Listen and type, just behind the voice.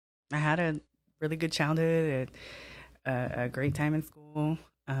I had a really good childhood, a great time in school.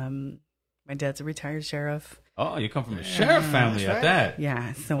 My dad's a retired sheriff. Oh, you come from a sheriff family at that.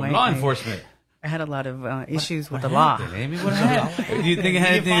 Yeah, so From law enforcement. I had a lot of issues with the law. Amie? What happened? Do you think it had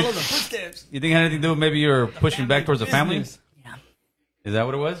anything? Follow the footsteps. You think it had anything to do with maybe you're pushing back towards the family? Yeah, Is that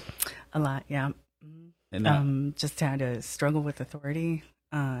what it was? a lot. Yeah, And just had a struggle with authority.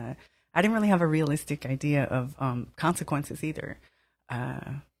 I didn't really have a realistic idea of consequences either.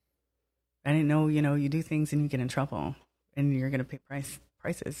 I didn't know, you do things and you get in trouble, and you're gonna pay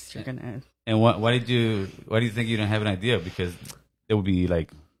prices. You're gonna. And why do you think you didn't have an idea? Because it would be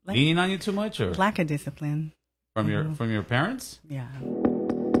like leaning on you too much, or lack of discipline from your parents? Yeah.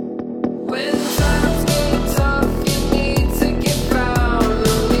 When times get tough, you need to get down.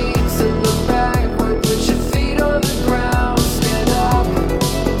 No need to look backward. Put your feet on the ground. Stand up.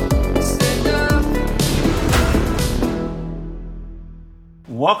 Stand up.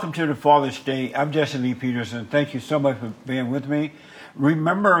 Welcome to the TheFallenState. I'm Jesse Lee Peterson. Thank you so much for being with me.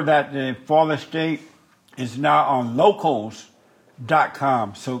 Remember that the TheFallenState is now on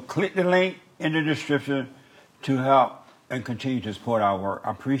locals.com. So click the link in the description to help and continue to support our work.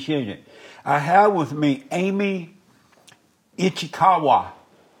 I appreciate it. I have with me Amie Ichikawa.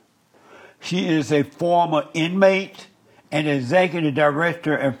 She is a former inmate and executive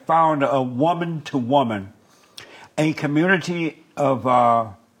director and founder of Woman to Woman, a community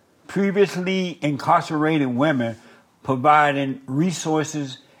of previously incarcerated women providing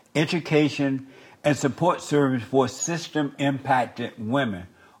resources, education, and support service for system-impacted women.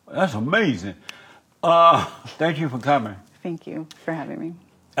 That's amazing. Thank you for coming. Thank you for having me.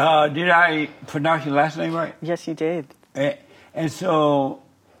 Did I pronounce your last name right? Yes, you did. And so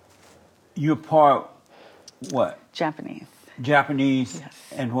you're part what? Japanese. Japanese. Yes.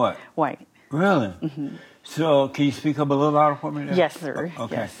 And what? White. Really? Mm-hmm. So can you speak up a little louder for me there? Yes, sir.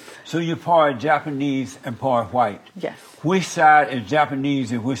 Okay. Yes. So you're part Japanese and part white. Yes. Which side is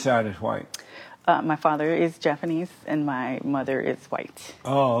Japanese and which side is white? My father is Japanese and my mother is white.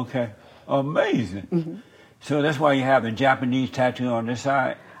 Oh, okay. Amazing. Mm-hmm. So that's why you have the Japanese tattoo on this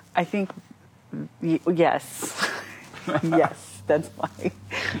side? I think, yes. Yes, that's why.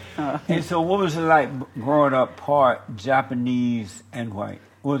 And so what was it like growing up part Japanese and white?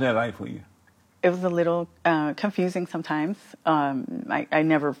 What was that like for you? It was a little confusing sometimes. I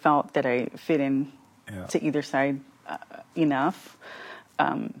never felt that I fit in to either side enough,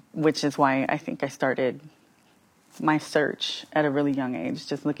 which is why I think I started my search at a really young age,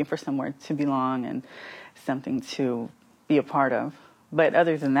 just looking for somewhere to belong and something to be a part of. But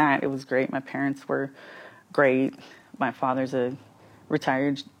other than that, it was great. My parents were great. My father's a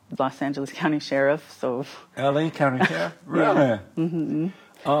retired Los Angeles County Sheriff, so... LA County Sheriff? Really? Yeah.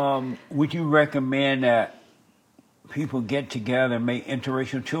 Mm-hmm. Would you recommend that people get together and make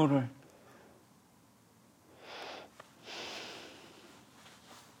interracial children?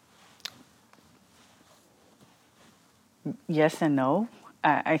 Yes and no.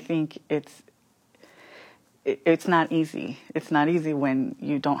 I think it's not easy. It's not easy when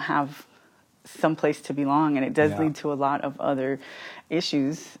you don't have some place to belong, and it does lead to a lot of other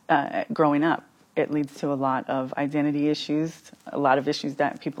issues growing up. It leads to a lot of identity issues, a lot of issues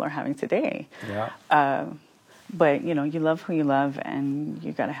that people are having today. Yeah. But, you love who you love, and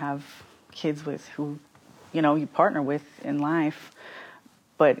you got to have kids with who, you partner with in life.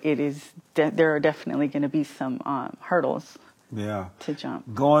 But there are definitely going to be some hurdles to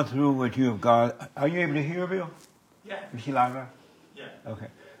jump. Going through what you have gone... Are you able to hear, Bill? Yeah. Is she live? Yeah. Okay.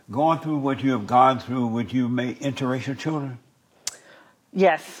 Going through what you have gone through, would you make interracial children?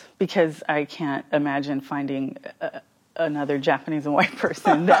 Yes, because I can't imagine finding another Japanese and white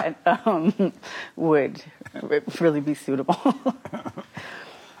person that would really be suitable.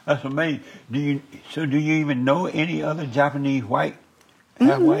 That's amazing. Do you even know any other Japanese white,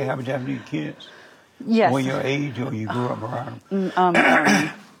 have Japanese kids? Yes. Or your age, or you grew up around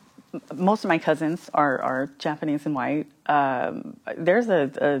them? Most of my cousins are Japanese and white. There's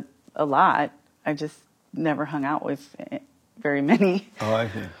a lot. I just never hung out with very many. Oh, I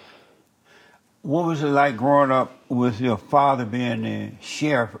see. What was it like growing up with your father being the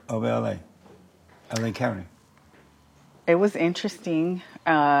sheriff of LA County? It was interesting.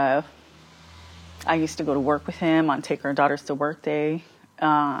 I used to go to work with him on Take Our Daughters to Work Day.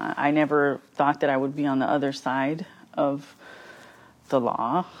 I never thought that I would be on the other side of the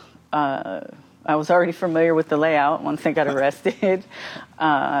law. I was already familiar with the layout once I got arrested.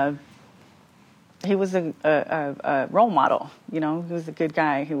 He was a role model, He was a good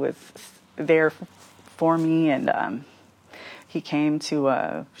guy. He was there for me, and he came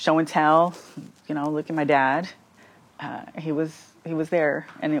to show and tell, look at my dad. He was was there,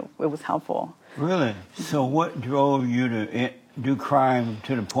 and it was helpful. Really? So what drove you to do crime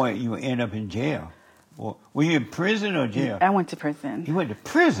to the point you would end up in jail? Well, were you in prison or jail? I went to prison. You went to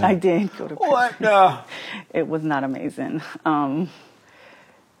prison? I did go to prison. What the? It was not amazing.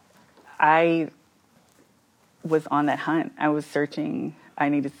 I was on that hunt. I was searching. I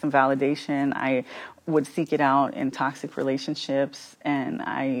needed some validation. I would seek it out in toxic relationships, and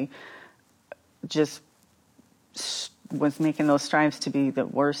I just was making those strives to be the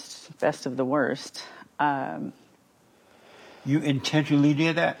worst, best of the worst. You intentionally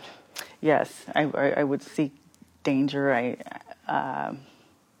did that? Yes, I would seek danger.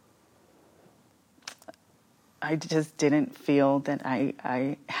 I just didn't feel that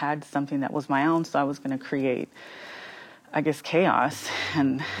I had something that was my own, so I was going to create, I guess, chaos,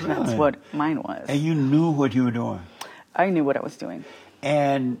 and that's what mine was. And you knew what you were doing? I knew what I was doing.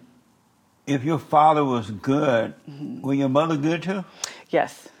 And if your father was good, were your mother good too?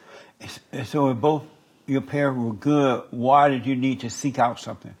 Yes. So if both your parents were good, why did you need to seek out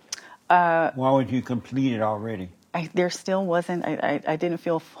something? Why would you complete it already? There still wasn't, I didn't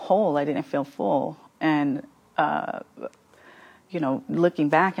feel whole, I didn't feel full. And, looking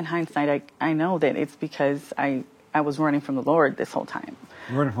back in hindsight, I know that it's because I was running from the Lord this whole time.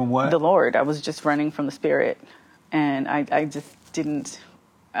 Running from what? The Lord. I was just running from the Spirit. And I just didn't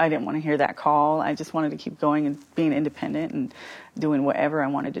want to hear that call. I just wanted to keep going and being independent and doing whatever I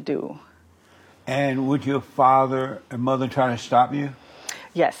wanted to do. And would your father and mother try to stop you?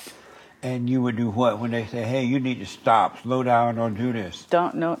 Yes. And you would do what when they say, hey, you need to stop, slow down, don't do this?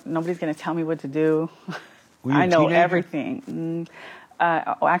 Nobody's going to tell me what to do. Were you a I know teenager? everything.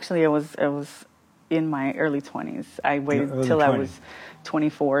 Actually, it was in my early 20s. I waited till I was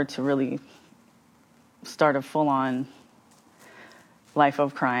 24 to really start a full-on life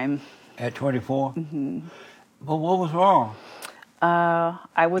of crime. At 24? Mm-hmm. But what was wrong?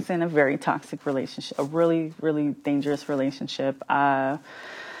 I was in a very toxic relationship, a really, really dangerous relationship. And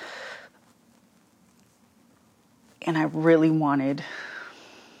I really wanted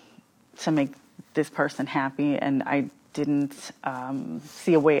to make this person happy, and I didn't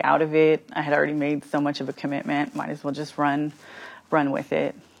see a way out of it. I had already made so much of a commitment, might as well just run with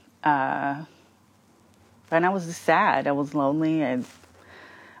it. And I was just sad. I was lonely, and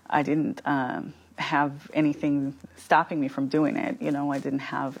I didn't have anything stopping me from doing it. I didn't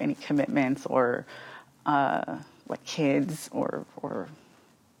have any commitments or like kids or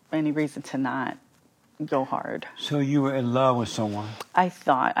any reason to not go hard. So you were in love with someone? I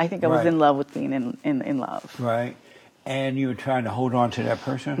think I was in love with being in love. Right. And you were trying to hold on to that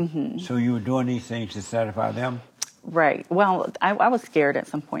person? Mm-hmm. So you were doing these things to satisfy them? Right. Well, I was scared at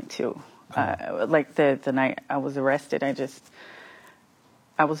some point too. Like the night I was arrested,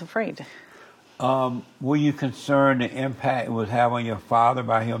 I was afraid. Were you concerned the impact it would have on your father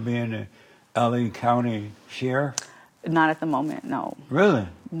by him being the LA County sheriff? Not at the moment, no. Really?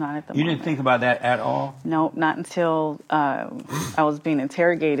 Not at the moment. You didn't think about that at all? No, not until I was being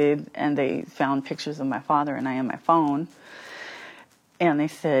interrogated and they found pictures of my father and I on my phone. And they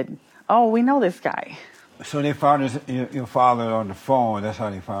said, oh, we know this guy. So they found your father on the phone. That's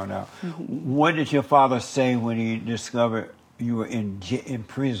how they found out. Mm-hmm. What did your father say when he discovered you were in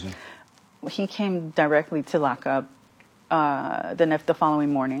prison? He came directly to lockup the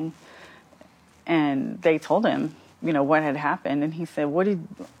following morning. And they told him, what had happened. And he said, what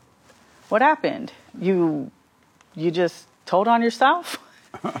happened? You just told on yourself?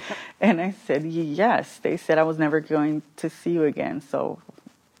 And I said, yes. They said I was never going to see you again. So,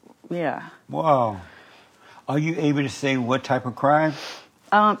 yeah. Wow. Are you able to say what type of crime?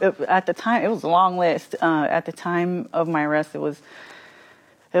 At the time, it was a long list. At the time of my arrest, it was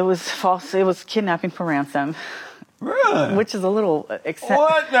false. It was kidnapping for ransom. Really? Which is a little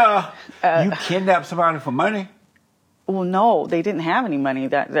What the? You kidnapped somebody for money? Well, no, they didn't have any money.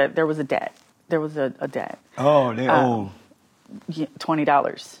 That there was a debt. There was a debt. Oh, they owed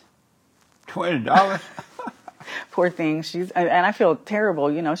 $20. $20? Poor thing. And I feel terrible.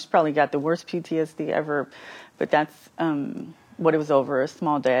 She's probably got the worst PTSD ever. But that's what it was over, a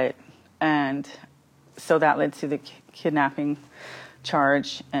small debt. And so that led to the kidnapping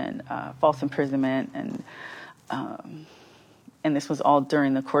charge and false imprisonment. And this was all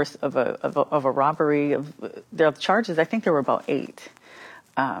during the course of a robbery. The charges, I think there were about 8.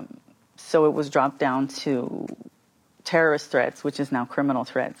 So it was dropped down to terrorist threats, which is now criminal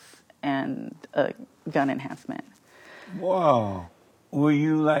threats, and gun enhancement. Wow. Were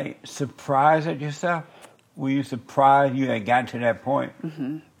you surprised at yourself? Were you surprised you had gotten to that point?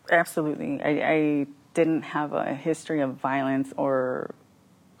 Mm-hmm. Absolutely. I didn't have a history of violence or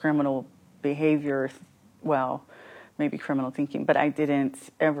criminal behavior. Well, maybe criminal thinking, but I didn't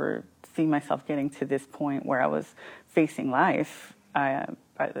ever see myself getting to this point where I was facing life. I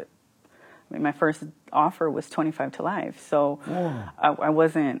mean, my first offer was 25 to life, so I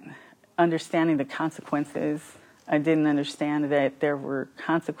wasn't understanding the consequences. I didn't understand that there were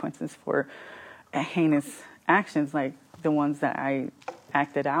consequences for heinous actions like the ones that I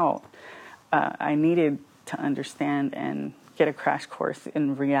acted out. I needed to understand and get a crash course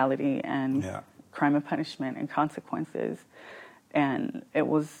in reality and crime and punishment and consequences. And it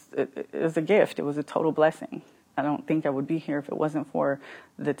was a gift. It was a total blessing. I don't think I would be here if it wasn't for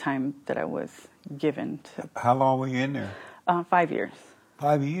the time that I was given to. How long were you in there? 5 years.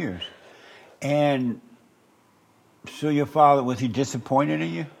 5 years. And so your father, was he disappointed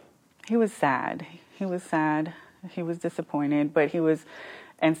in you? He was sad. He was sad. He was disappointed, but he was,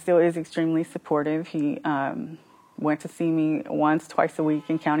 and still is, extremely supportive. He went to see me twice a week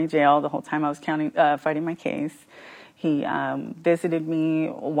in county jail the whole time I was fighting my case. He visited me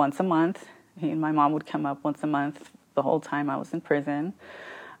once a month. He and my mom would come up once a month the whole time I was in prison.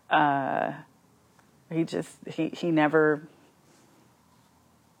 He never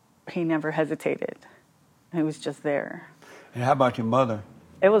hesitated. He was just there. And how about your mother?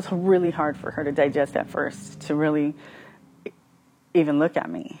 It was really hard for her to digest at first, to really even look at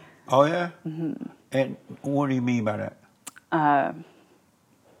me. Oh, yeah? Mm-hmm. And what do you mean by that?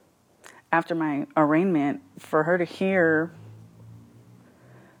 After my arraignment, for her to hear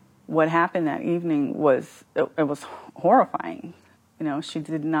what happened that evening was horrifying. You know, she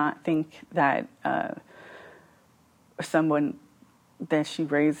did not think that someone that she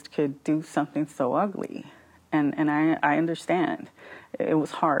raised could do something so ugly. And I understand. It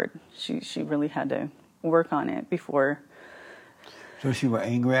was hard. She really had to work on it before. So she was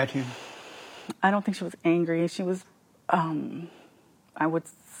angry at you? I don't think she was angry. She was, I would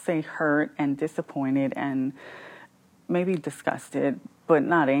say, hurt and disappointed and maybe disgusted, but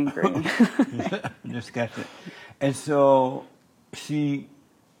not angry. Disgusted. And so she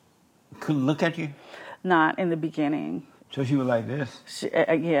couldn't look at you? Not in the beginning. So she was like this?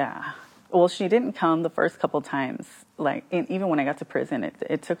 Yeah. Well, she didn't come the first couple times. Like, even when I got to prison,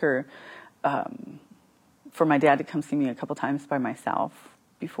 it took her for my dad to come see me a couple times by myself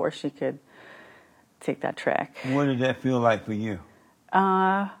before she could take that trek. What did that feel like for you?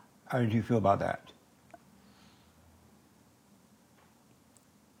 How did you feel about that?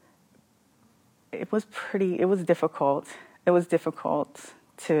 It was difficult. It was difficult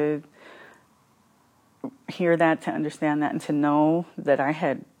to hear that, to understand that, and to know that I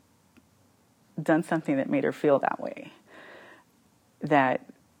had done something that made her feel that way. That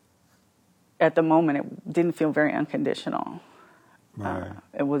at the moment it didn't feel very unconditional. Right.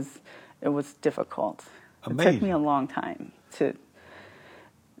 It was difficult. Amazing. It took me a long time to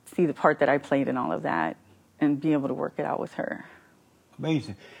see the part that I played in all of that and be able to work it out with her.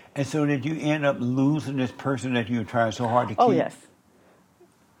 Amazing. And so did you end up losing this person that you were trying so hard to keep? Oh, yes.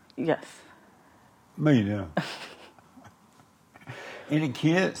 Yes. Amazing. Any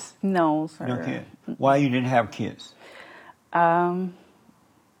kids? No, sir. No kids. Why you didn't have kids? I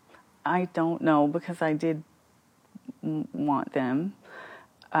don't know, because I did want them.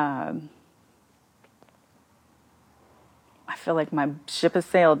 I feel like my ship has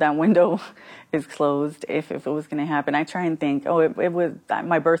sailed. That window is closed. If it was going to happen, I try and think, it was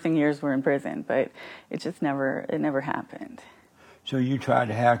my birthing years were in prison, but it never happened. So you tried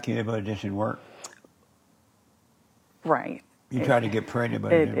to have kids, but it didn't work. Right. You tried to get pregnant,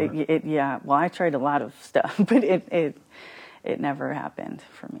 but it didn't work. Yeah. Well, I tried a lot of stuff, but it never happened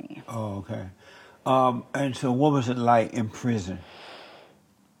for me. Oh, okay. And so what was it like in prison?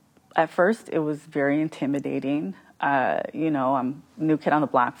 At first, it was very intimidating. I'm new kid on the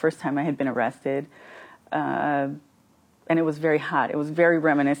block. First time I had been arrested. And it was very hot. It was very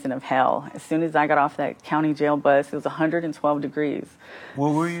reminiscent of hell. As soon as I got off that county jail bus, it was 112 degrees.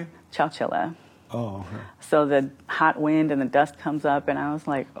 Where were you? Chowchilla. Oh, okay. So the hot wind and the dust comes up, and I was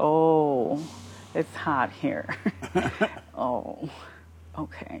like, oh, it's hot here. Oh,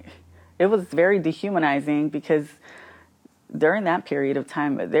 okay. It was very dehumanizing because during that period of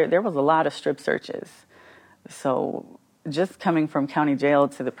time, there was a lot of strip searches. So just coming from county jail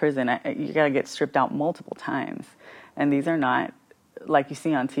to the prison, you got to get stripped out multiple times. And these are not like you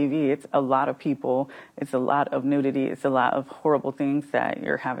see on TV. It's a lot of people. It's a lot of nudity. It's a lot of horrible things that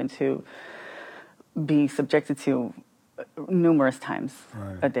you're having to be subjected to numerous times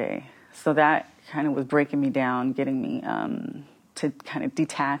a day. So that kind of was breaking me down, getting me to kind of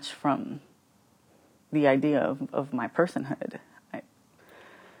detach from the idea of my personhood.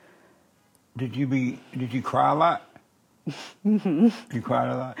 Did you cry a lot? You cried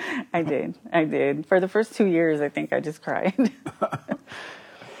a lot? I did. For the first 2 years, I think I just cried.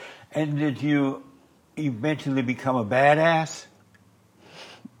 And did you eventually become a badass?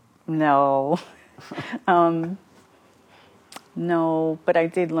 No. No, but I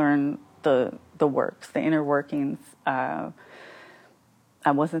did learn the works, the inner workings.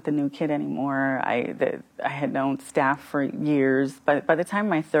 I wasn't the new kid anymore. I had known staff for years. But by the time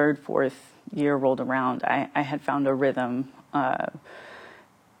my third, fourth year rolled around, I had found a rhythm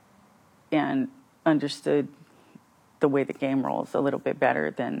and understood the way the game rolls a little bit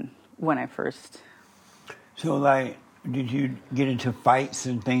better than when I first. So, like, did you get into fights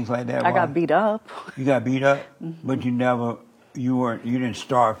and things like that? I got beat up. You got beat up, but you didn't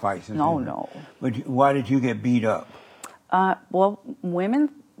start fights. No. But why did you get beat up? Well,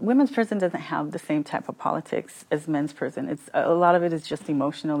 women's prison doesn't have the same type of politics as men's prison. It's a lot of it is just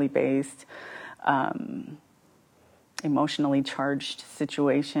emotionally based, emotionally charged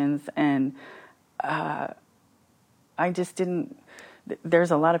situations, and I just didn't.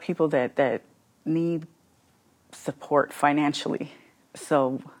 There's a lot of people that need support financially,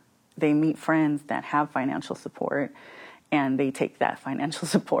 so they meet friends that have financial support, and they take that financial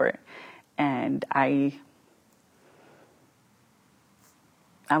support, and I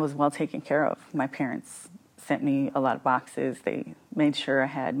was well taken care of. My parents sent me a lot of boxes. They made sure I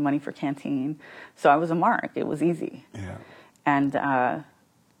had money for canteen. So I was a mark. It was easy. Yeah. And,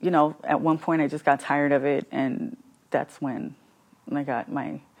 at one point I just got tired of it, and that's when I got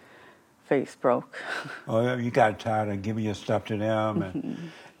my face broke. Oh, yeah, you got tired of giving your stuff to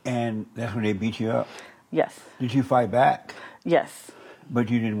them, and that's when they beat you up? Yes. Did you fight back? Yes. But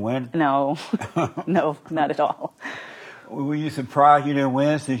you didn't win? No. No, not at all. Were you surprised you didn't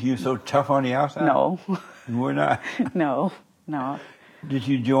win since you were so tough on the outside? No. You were not? No. Did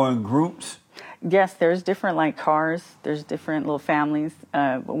you join groups? Yes, there's different cars. There's different little families.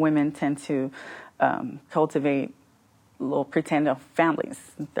 Women tend to cultivate little pretend families.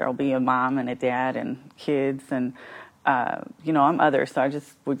 There'll be a mom and a dad and kids, and I'm other, so I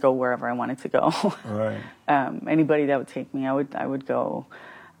just would go wherever I wanted to go. Right. Anybody that would take me, I would go.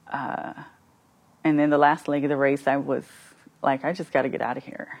 And then the last leg of the race, I was like, I just got to get out of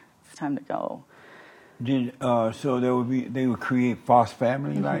here. It's time to go. So they would create false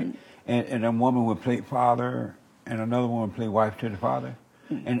family, like, and a woman would play father, and another one would play wife to the father,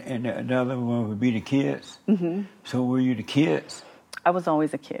 and another one would be the kids. Mm-hmm. So were you the kids? I was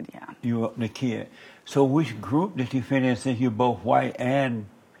always a kid, yeah. You were the kid. So which group did you fit in since you're both white and?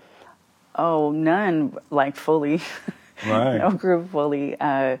 Oh, none, fully. Right. No group fully.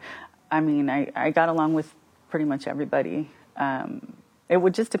 I got along with pretty much everybody. It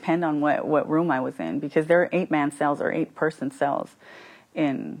would just depend on what room I was in, because there are 8-man cells or 8-person cells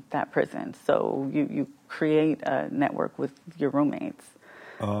in that prison. So you create a network with your roommates.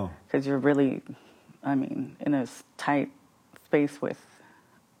 Oh. Because you're really, in a tight space with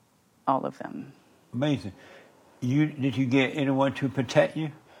all of them. Amazing. Did you get anyone to protect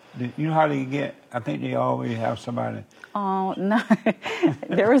you? You know how they get? I think they always have somebody. Oh no,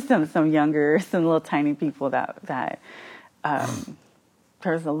 there were some little tiny people that there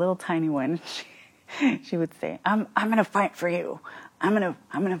was a little tiny one. She would say, "I'm gonna fight for you. I'm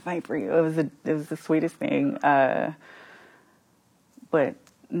gonna fight for you." It was the sweetest thing, but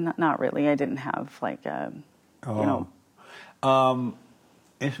not really. I didn't have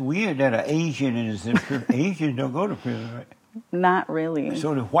It's weird that an Asian is in prison. Asians don't go to prison, right? Not really.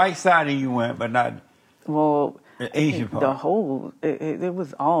 So the white side of you went, but not the Asian part. The whole, it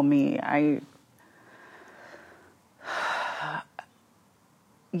was all me.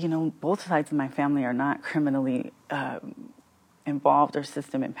 Both sides of my family are not criminally involved or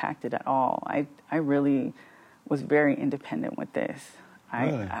system impacted at all. I really was very independent with this.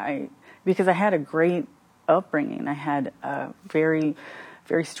 Really? Because I had a great upbringing. I had very,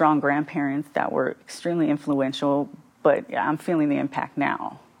 very strong grandparents that were extremely influential. But I'm feeling the impact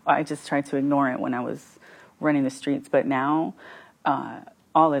now. I just tried to ignore it when I was running the streets. But now,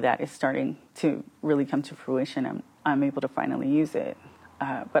 all of that is starting to really come to fruition. I'm able to finally use it.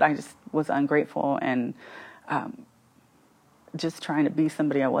 But I just was ungrateful and just trying to be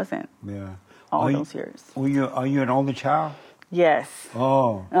somebody I wasn't. Yeah. All those years. Are you an only child? Yes.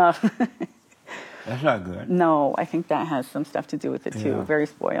 Oh. That's not good. No, I think that has some stuff to do with it too. Yeah. Very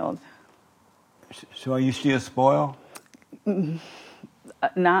spoiled. So are you still spoiled?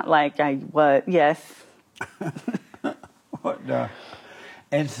 Not like I was. Yes. What the?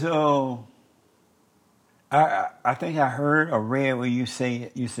 And so, I think I heard or read where you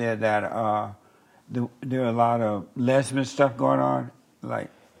said that there are a lot of lesbian stuff going on, like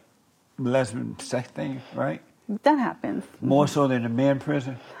lesbian sex things, right? That happens. More so than the men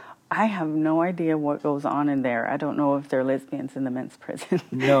prison? I have no idea what goes on in there. I don't know if they're lesbians in the men's prison.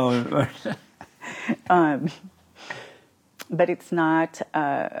 No. But it's not,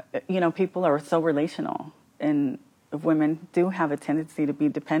 people are so relational, and women do have a tendency to be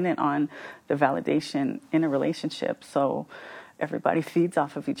dependent on the validation in a relationship. So everybody feeds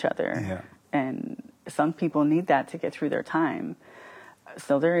off of each other. Yeah. And some people need that to get through their time.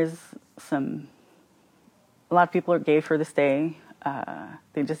 So there is a lot of people are gay for the stay.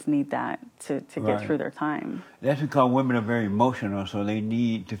 They just need that to get through their time. That's because women are very emotional, so they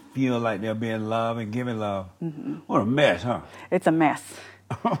need to feel like they're being loved and given love. Mm-hmm. What a mess, huh? It's a mess.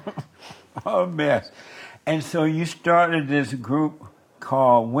 A mess. And so you started this group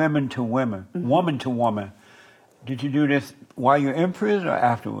called Women to Women, Woman to Woman. Did you do this while you're in prison or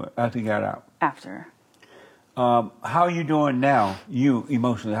after you got out? After. How are you doing now, you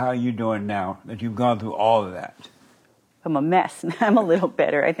emotionally? How are you doing now that you've gone through all of that? I'm a mess. I'm a little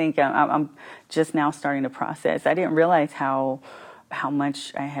better. I think I'm just now starting to process. I didn't realize how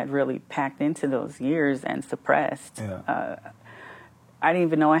much I had really packed into those years and suppressed. Yeah. I didn't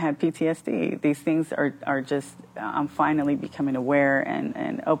even know I had PTSD. These things are just, I'm finally becoming aware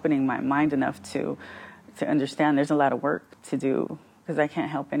and opening my mind enough to understand there's a lot of work to do, because I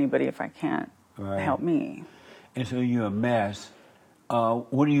can't help anybody if I can't help me. And so you're a mess.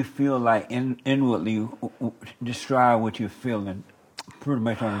 What do you feel like inwardly? Describe what you're feeling pretty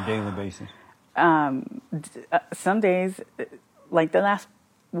much on a daily basis. Some days, like the last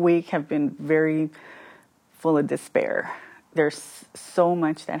week, have been very full of despair. There's so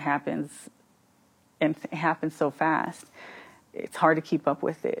much that happens, and it happens so fast. It's hard to keep up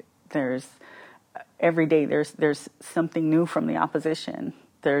with it. Every day there's something new from the opposition.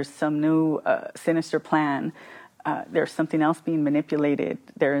 There's some new sinister plan. There's something else being manipulated.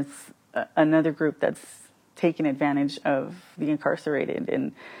 There's another group that's taking advantage of the incarcerated,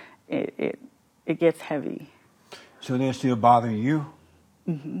 and it gets heavy. So they're still bothering you?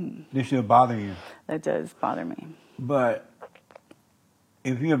 Mm-hmm. They're still bothering you? That does bother me. But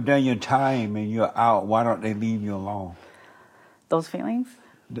if you have done your time and you're out, why don't they leave you alone? Those feelings?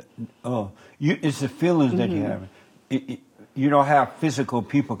 It's the feelings that you have. You don't have physical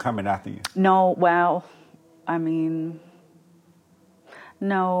people coming after you. No, well, I mean,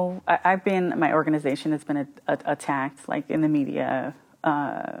 no. My organization has been attacked, like in the media.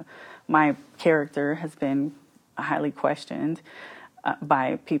 My character has been highly questioned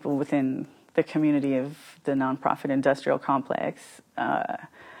by people within the community of the nonprofit industrial complex. I've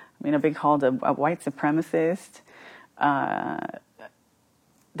been called a white supremacist.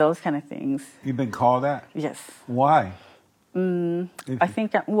 Those kind of things. You've been called that? Yes. Why? I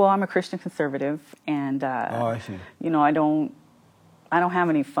think, I'm a Christian conservative, and I see. I don't have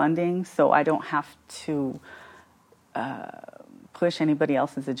any funding, so I don't have to push anybody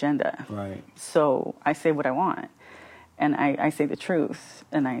else's agenda. Right. So I say what I want, and I say the truth,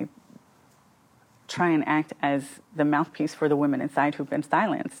 and I try and act as the mouthpiece for the women inside who've been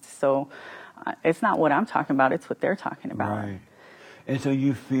silenced. So it's not what I'm talking about; it's what they're talking about. Right. And so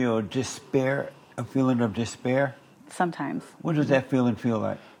you feel despair, a feeling of despair? Sometimes. What does that feeling feel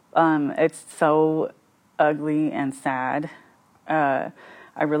like? It's so ugly and sad. I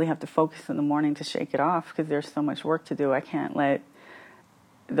really have to focus in the morning to shake it off, because there's so much work to do. I can't let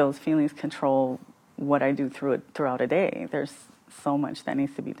those feelings control what I do throughout a day. There's so much that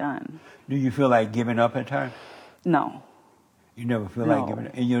needs to be done. Do you feel like giving up at times? No. You never feel like giving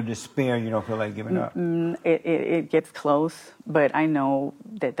up? In your despair, you don't feel like giving up? It gets close, but I know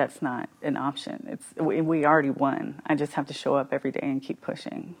that that's not an option. We already won. I just have to show up every day and keep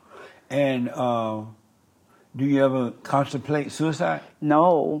pushing. And do you ever contemplate suicide?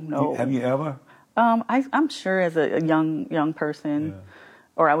 No. Have you ever? I'm sure as a young person,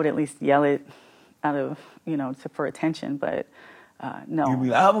 or I would at least yell it out of, for attention, but no. You'd be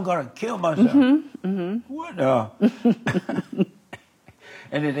like, I'm going to kill myself. What?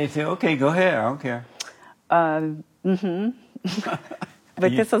 And then they say, okay, go ahead. I don't care.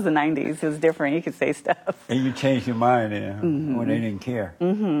 But this was the 90s. It was different. You could say stuff. And you changed your mind there when they didn't care.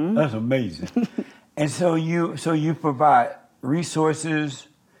 That's amazing. And so you provide resources,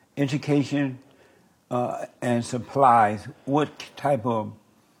 education, and supplies. What type of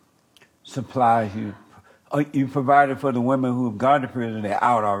supplies you provided for the women who have gone to prison? They're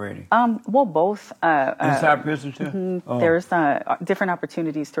out already. Well, both. Inside prison too? Mm-hmm. There's different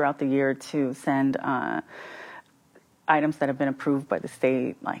opportunities throughout the year to send items that have been approved by the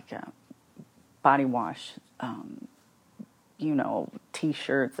state, like body wash,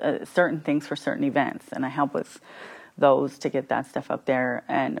 T-shirts, certain things for certain events, and I help with those to get that stuff up there.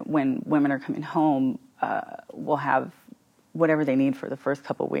 And when women are coming home, will have whatever they need for the first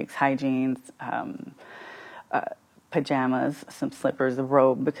couple of weeks, hygienes, pajamas, some slippers, a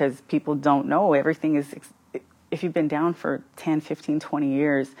robe, because people don't know. Everything is, if you've been down for 10, 15, 20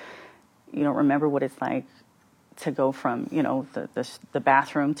 years, you don't remember what it's like to go from, the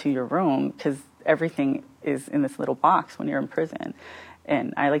bathroom to your room, because everything is in this little box when you're in prison.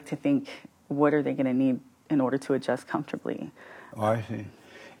 And I like to think, what are they going to need in order to adjust comfortably? Oh, I see.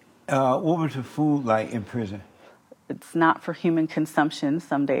 What was the food like in prison? It's not for human consumption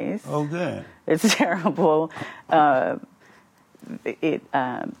some days. Oh, good. It's terrible.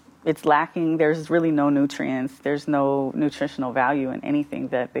 It's lacking. There's really no nutrients. There's no nutritional value in anything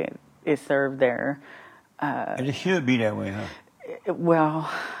that is served there. And it should be that way, huh? Well,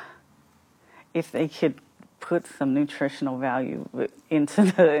 if they could put some nutritional value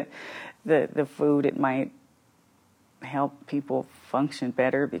into the food, it might help people function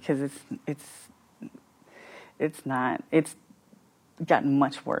better, because it's gotten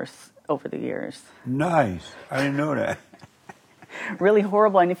much worse over the years. Nice. I didn't know that. Really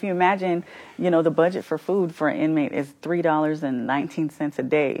horrible. And if you imagine, the budget for food for an inmate is $3.19 a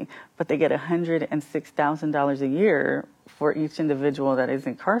day, but they get $106,000 a year for each individual that is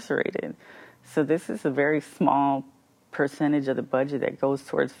incarcerated. So this is a very small percentage of the budget that goes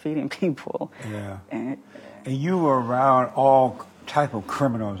towards feeding people. Yeah. And you were around all type of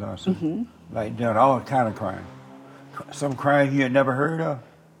criminals, I see. Mm-hmm. Like doing all kind of crime. Some crime you had never heard of.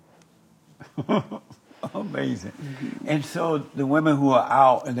 Amazing. Mm-hmm. And so the women who are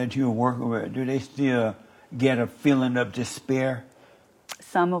out and that you were working with, do they still get a feeling of despair?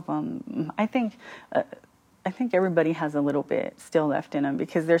 Some of them. I think everybody has a little bit still left in them,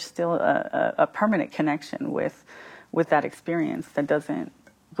 because there's still a permanent connection with that experience that doesn't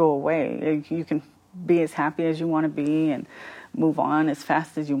go away. You can be as happy as you want to be and move on as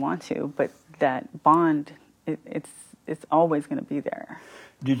fast as you want to, but that bond, it's always going to be there.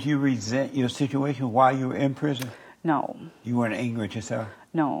 Did you resent your situation while you were in prison? No. You weren't angry at yourself?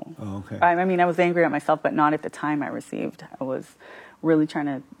 No. Oh, okay. I mean, I was angry at myself, but not at the time I received. I was really trying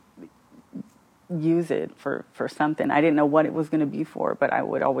to use it for something. I didn't know what it was going to be for, but I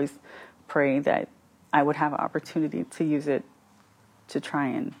would always pray that I would have an opportunity to use it to try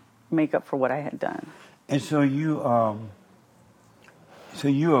and make up for what I had done. And so you're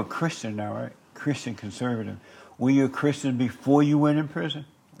a Christian now, right? Christian conservative. Were you a Christian before you went to prison?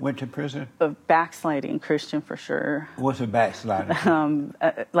 A backsliding Christian for sure. What's a backsliding?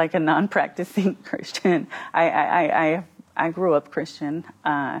 Like a non-practicing Christian. I grew up Christian,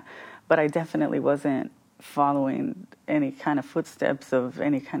 but I definitely wasn't following any kind of footsteps of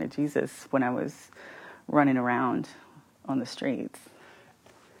any kind of Jesus when I was running around on the streets.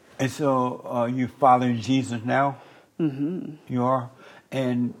 And so you following Jesus now? Mm-hmm. You are?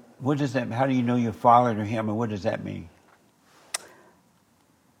 And what does that? How do you know you're following him, and what does that mean?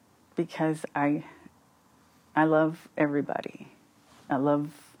 Because I love everybody. I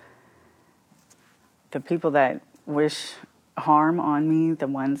love the people that wish harm on me, the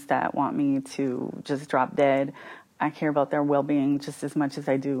ones that want me to just drop dead. I care about their well-being just as much as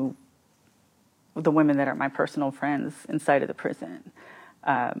I do the women that are my personal friends inside of the prison.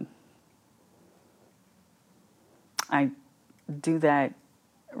 I do that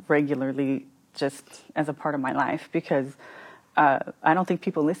regularly just as a part of my life, because I don't think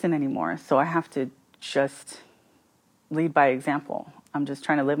people listen anymore. So I have to just lead by example. I'm just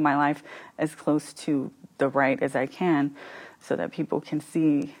trying to live my life as close to the right as I can, so that people can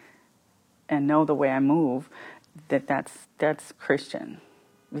see and know the way I move, that's Christian.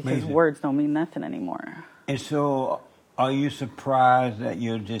 Because Amazing. Words don't mean nothing anymore. And so are you surprised that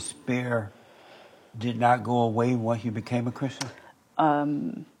your despair did not go away once you became a Christian?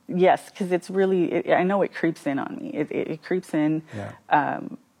 Yes, because it's really, I know it creeps in on me. It creeps in. Yeah.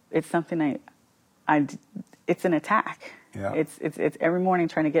 It's something it's an attack. Yeah. It's every morning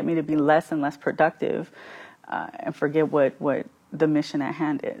trying to get me to be less and less productive, and forget what the mission at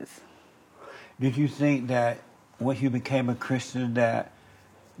hand is. Did you think that once you became a Christian that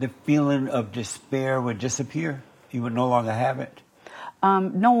the feeling of despair would disappear? You would no longer have it?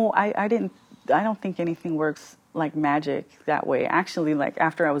 No, I didn't. I don't think anything works like magic that way. Actually, like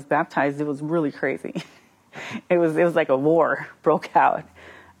after I was baptized, it was really crazy. It was like a war broke out.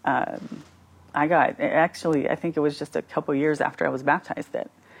 I think it was just a couple years after I was baptized that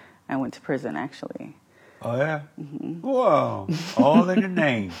I went to prison, actually. Oh, yeah? Mm-hmm. Whoa. All in the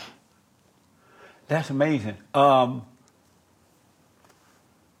name. That's amazing.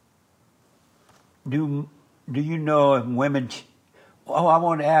 Do you know if women... I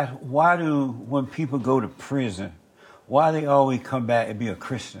want to ask, when people go to prison, why they always come back and be a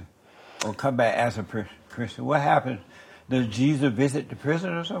Christian? or come back as a Christian? What happened? Does Jesus visit the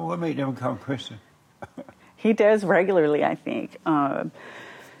prisoners, or what made them become Christian? He does regularly, I think.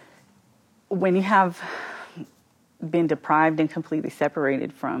 When you have been deprived and completely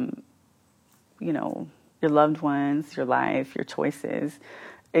separated from, your loved ones, your life, your choices,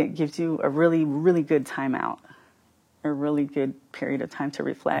 it gives you a really, really good time out, a really good period of time to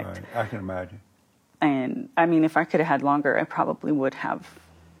reflect. Right. I can imagine. And I mean, if I could have had longer, I probably would have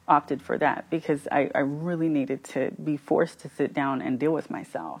opted for that, because I really needed to be forced to sit down and deal with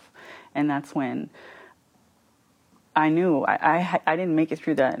myself. And that's when I knew I didn't make it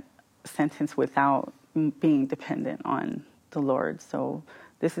through that sentence without being dependent on the Lord. So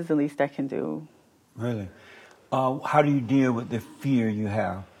this is the least I can do. Really? How do you deal with the fear you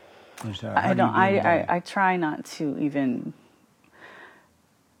have? I try not to even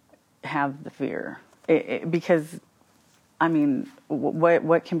have the fear, because I mean,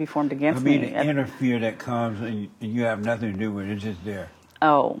 what can be formed against me? The inner fear that comes and you have nothing to do with it, it's just there.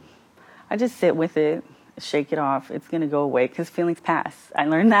 Oh, I just sit with it, shake it off. It's going to go away, because feelings pass. I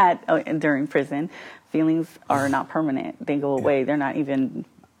learned that during prison. Feelings are not permanent. They go away. They're not even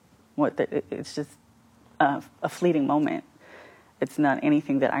it's just a fleeting moment. It's not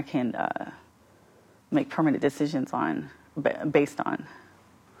anything that I can make permanent decisions on, based on.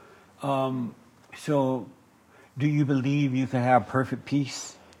 So, do you believe you can have perfect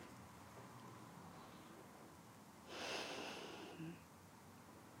peace?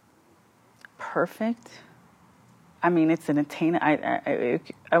 Perfect? I mean, it's an attainment.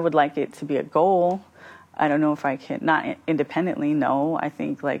 I would like it to be a goal. I don't know if I can, not independently, no. I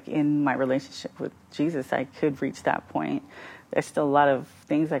think, like, in my relationship with Jesus, I could reach that point. There's still a lot of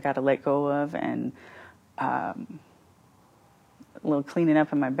things I got to let go of, and a little cleaning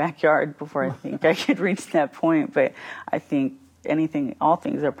up in my backyard before I think I could reach that point. But I think all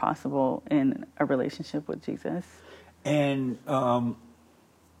things are possible in a relationship with Jesus. And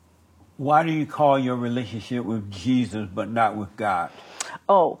why do you call your relationship with Jesus but not with God?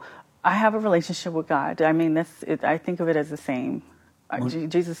 Oh, I have a relationship with God. I mean, I think of it as the same.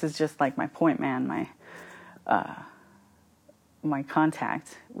 Jesus is just like my point man, my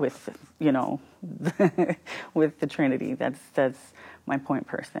contact with, with the Trinity. That's my point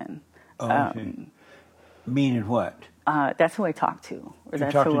person. Okay. Meaning what? That's who I talk to. Or You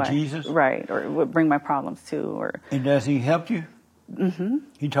talk to Jesus? Right, or would bring my problems to. And does he help you? Mm-hmm.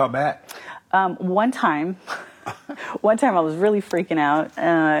 He talk back? One time I was really freaking out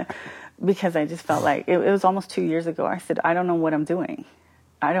because I just felt like, it was almost 2 years ago. I said, I don't know what I'm doing.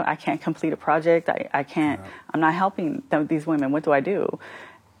 I can't complete a project. I can't, I'm not helping these women. What do I do?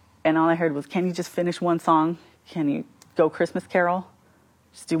 And all I heard was, can you just finish one song? Can you go Christmas Carol?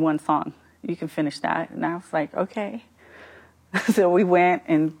 Just do one song. You can finish that. And I was like, okay. So we went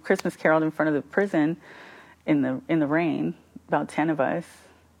and Christmas caroled in front of the prison in the rain, about 10 of us.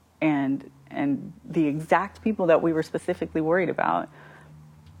 And the exact people that we were specifically worried about,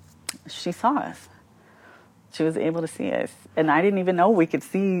 she saw us. She was able to see us. And I didn't even know we could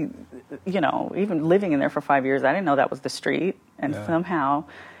see, even living in there for 5 years, I didn't know that was the street. And somehow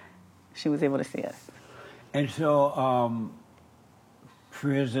she was able to see us. And so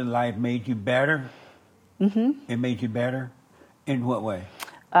prison life made you better? Mm-hmm. It made you better? In what way?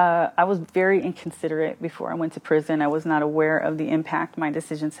 I was very inconsiderate before I went to prison. I was not aware of the impact my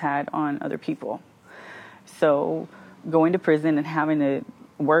decisions had on other people. So going to prison and having to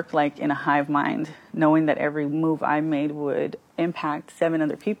work like in a hive mind, knowing that every move I made would impact 7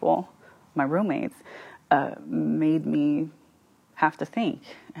 other people, my roommates, made me have to think.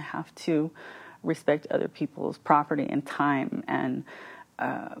 I have to respect other people's property and time and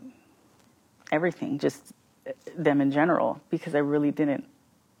everything, just them in general, because I really didn't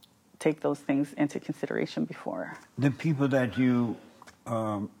take those things into consideration before. The people that you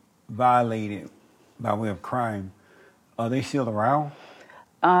violated by way of crime, are they still around?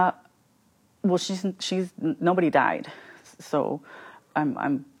 Well, she's nobody died, so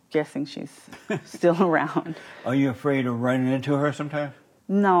I'm guessing she's still around. Are you afraid of running into her sometime?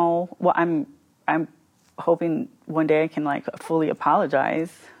 No. Well, I'm hoping one day I can like fully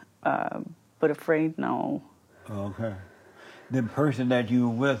apologize, but afraid, no. Okay. The person that you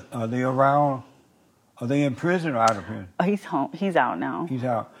were with, are they around? Are they in prison or out of prison? He's home. He's out now. He's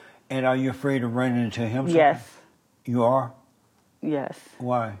out. And are you afraid of running into him sometime? Yes. You are? Yes.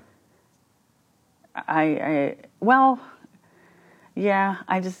 Why? Well, yeah,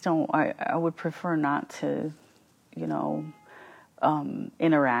 I just don't, I would prefer not to,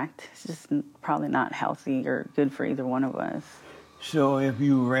 interact. It's just probably not healthy or good for either one of us. So if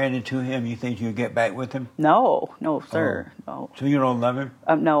you ran into him, you think you'd get back with him? No, sir. Oh. No. So you don't love him?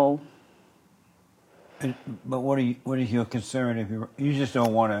 No. But what is your concern if you just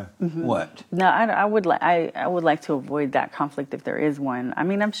don't want to what? No, I would like to avoid that conflict if there is one. I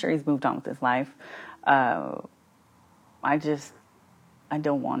mean, I'm sure he's moved on with his life. I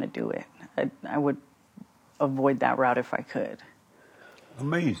don't want to do it. I would avoid that route if I could.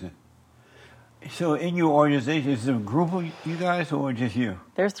 Amazing. So in your organization, is it a group of you guys or just you?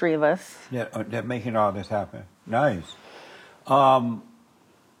 There's 3 of us. That making all this happen. Nice. Do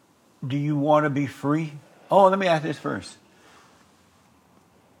you want to be free? Oh, let me ask this first.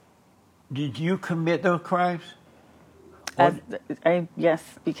 Did you commit those crimes? Yes,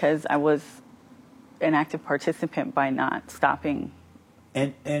 because I was an active participant by not stopping.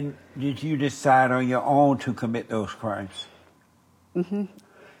 And did you decide on your own to commit those crimes? Mm-hmm.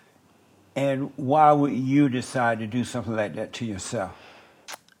 And why would you decide to do something like that to yourself?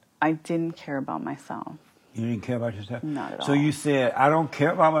 I didn't care about myself. You didn't care about yourself? Not at all. So you said, I don't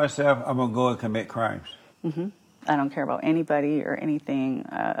care about myself, I'm going to go and commit crimes. Mm-hmm. I don't care about anybody or anything.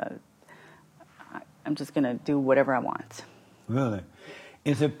 I'm just going to do whatever I want. Really?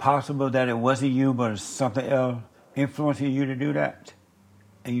 Is it possible that it wasn't you, but something else influencing you to do that?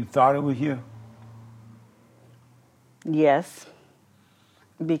 And you thought it was you? Yes.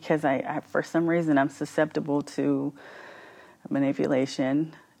 Because I for some reason, I'm susceptible to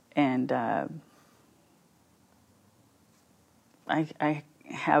manipulation, and I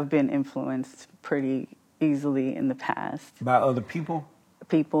have been influenced pretty easily in the past. By other people?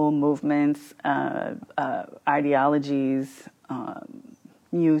 People, movements, ideologies,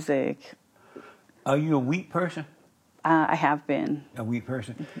 music. Are you a weak person? I have been. A weak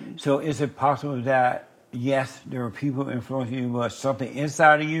person? Mm-hmm. So is it possible that, yes, there were people influencing you, but something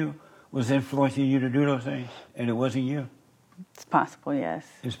inside of you was influencing you to do those things, and it wasn't you? It's possible, yes.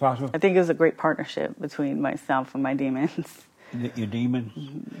 It's possible? I think it was a great partnership between myself and my demons. Your demons?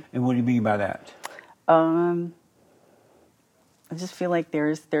 Mm-hmm. And what do you mean by that? I just feel like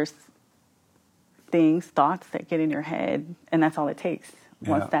there's thoughts that get in your head, and that's all it takes.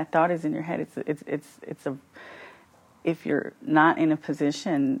 Once that thought is in your head, it's if you're not in a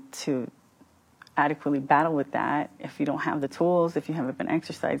position to adequately battle with that, if you don't have the tools, if you haven't been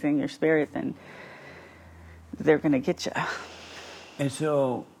exercising your spirit, then they're going to get you. And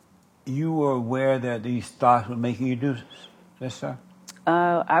so you were aware that these thoughts were making you do this stuff?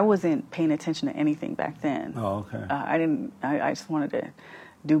 I wasn't paying attention to anything back then. Oh, okay. I just wanted to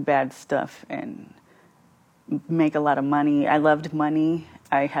do bad stuff and make a lot of money. I loved money.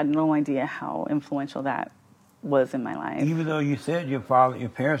 I had no idea how influential that was in my life. Even though you said your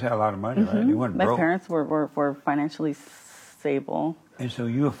parents had a lot of money, right? They weren't My broke. parents were financially stable. And so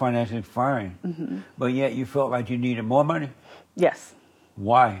you were financially fine. Mm-hmm. But yet you felt like you needed more money? Yes.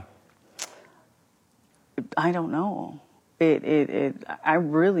 Why? I don't know. I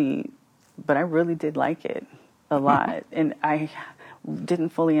really did like it a lot. And I didn't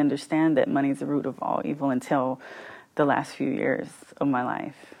fully understand that money is the root of all evil until the last few years of my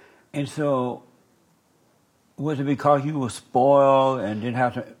life. And so was it because you were spoiled and didn't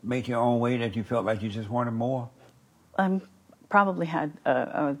have to make your own way that you felt like you just wanted more? Probably had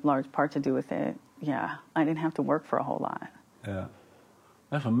a large part to do with it. Yeah, I didn't have to work for a whole lot. Yeah.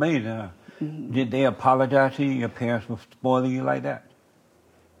 That's amazing, huh? Mm-hmm. Did they apologize to you? Your parents were spoiling you like that?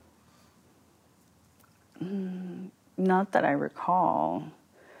 Not that I recall.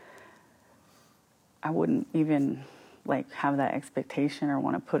 I wouldn't even have that expectation or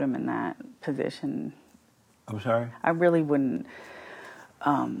want to put them in that position. I'm sorry? I really wouldn't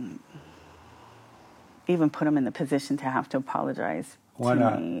even put them in the position to have to apologize Why to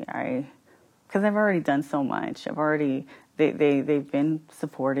not? me. Because I've already done so much. They've been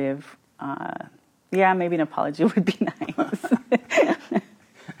supportive. Yeah, maybe an apology would be nice.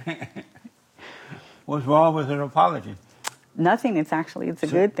 What's wrong with an apology? Nothing. It's a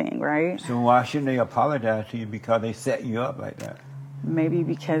good thing, right? So why shouldn't they apologize to you because they set you up like that? Maybe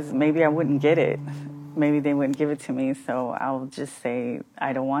because I wouldn't get it. Maybe they wouldn't give it to me, so I'll just say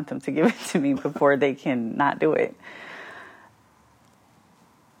I don't want them to give it to me before they can not do it.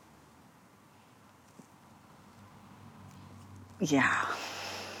 Yeah.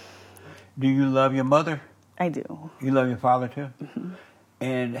 Do you love your mother? I do. You love your father too? Mm-hmm.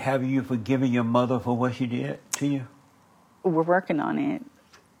 And have you forgiven your mother for what she did to you? We're working on it.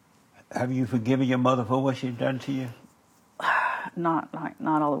 Have you forgiven your mother for what she's done to you? Not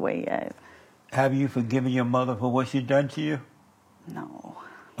all the way yet. Have you forgiven your mother for what she's done to you? No.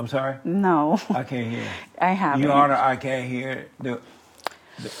 I'm sorry? No. I can't hear. I haven't. Your Honor, I can't hear the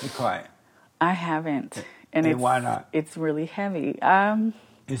client. I haven't. And why not? It's really heavy.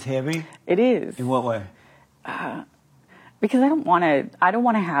 It's heavy? It is. In what way? Because I don't want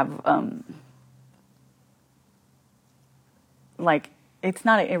to have like, it's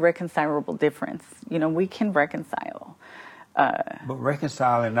not an irreconcilable difference. You know, we can reconcile. But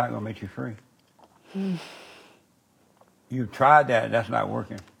reconciling not going to make you free. You've tried that. That's not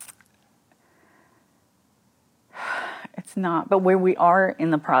working. It's not. But where we are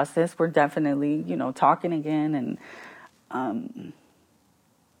in the process, we're definitely, you know, talking again and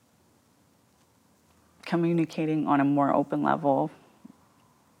communicating on a more open level.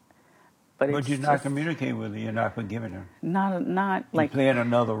 But you're not communicating with her. You're not forgiving her. Not You're like playing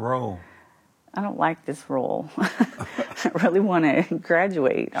another role. I don't like this role. I really want to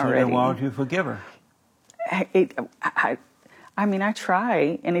graduate already. So then why don't you forgive her? I mean, I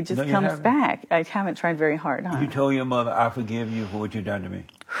try, and it just comes back. I haven't tried very hard, huh? You told your mother, I forgive you for what you've done to me.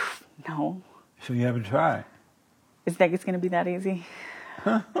 No. So you haven't tried. Is that it's going to be that easy?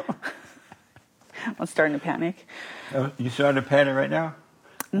 I'm starting to panic. You starting to panic right now?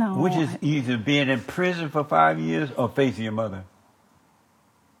 No. Which is either being in prison for 5 years or facing your mother?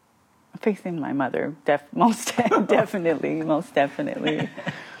 Facing my mother, most definitely.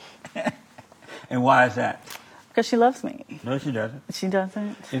 And why is that? Because she loves me. No, she doesn't. She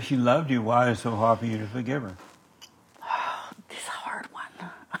doesn't? If she loved you, why is it so hard for you to forgive her? This is a hard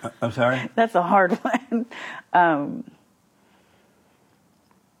one. I'm sorry? That's a hard one.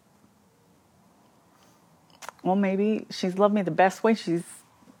 Well, maybe she's loved me the best way she's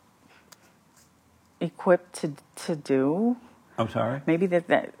equipped to do. I'm sorry? Maybe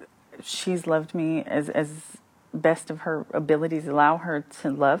that she's loved me as best of her abilities allow her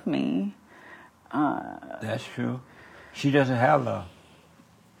to love me. That's true. She doesn't have love.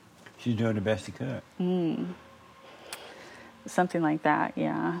 She's doing the best she could. Something like that,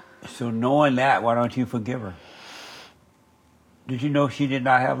 yeah. So knowing that, why don't you forgive her? Did you know she did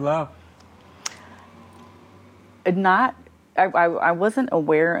not have love? I wasn't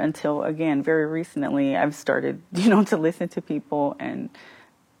aware until, again, very recently. I've started, to listen to people and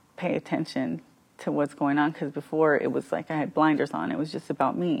pay attention to what's going on. Because before it was like I had blinders on. It was just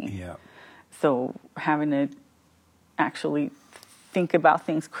about me. Yeah. So having to actually think about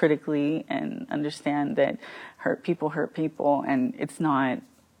things critically and understand that hurt people, and it's not.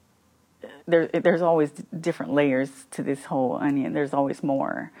 There's always different layers to this whole onion. There's always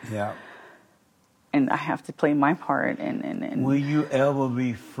more. Yeah. And I have to play my part. And will you ever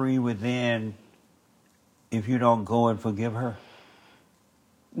be free within if you don't go and forgive her?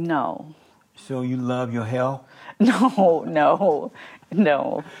 No. So you love your hell? No.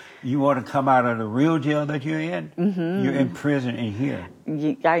 You want to come out of the real jail that you're in? Mm-hmm. You're in prison in here.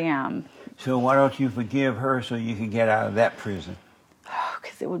 I am. So why don't you forgive her so you can get out of that prison?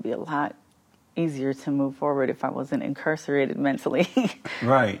 Because it would be a lot easier to move forward if I wasn't incarcerated mentally.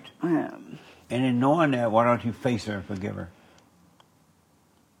 Right. And in knowing that, why don't you face her and forgive her?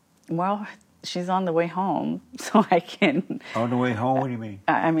 Well, she's on the way home, so I can. On the way home? What do you mean?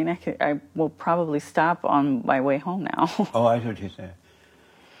 I will probably stop on my way home now. Oh, I see what you're saying.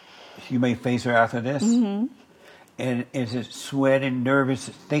 You may face her after this? Mm-hmm. And is it sweating, nervous,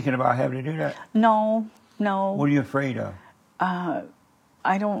 thinking about having to do that? No. What are you afraid of?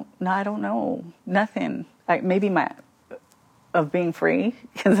 I don't know. Nothing. Maybe of being free,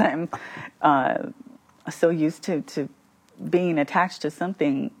 because I'm so used to being attached to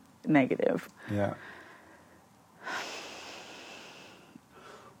something negative. Yeah.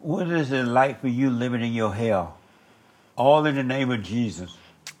 What is it like for you living in your hell? All in the name of Jesus.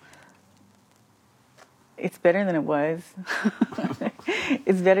 It's better than it was.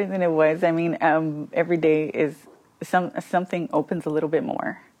 It's better than it was. I mean, every day is something opens a little bit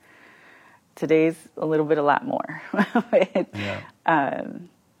more. Today's a lot more.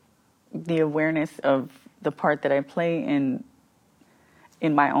 The awareness of the part that I play in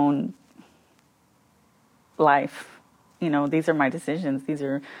my own life. These are my decisions.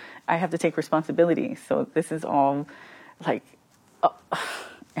 I have to take responsibility. So this is all like,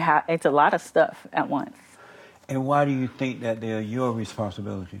 it's a lot of stuff at once. And why do you think that they're your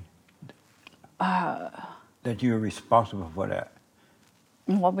responsibility? That you're responsible for that?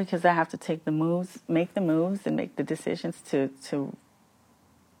 Well, because I have to make the moves and make the decisions to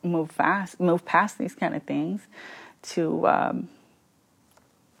move past these kind of things, to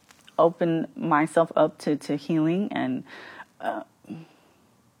open myself up to healing and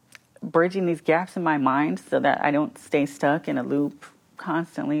bridging these gaps in my mind so that I don't stay stuck in a loop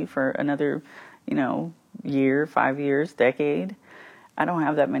constantly for another, year, 5 years, decade. I don't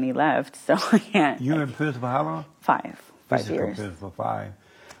have that many left, so I can't. You're in prison for how long? 5 years. In prison for 5.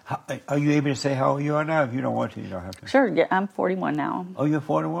 Are you able to say how old you are now? If you don't want to, you don't have to. Sure, yeah, I'm 41 now. Oh, you're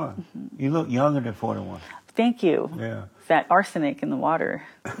 41? Mm-hmm. You look younger than 41. Thank you. Yeah. It's that arsenic in the water.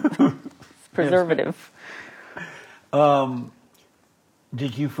 It's preservative.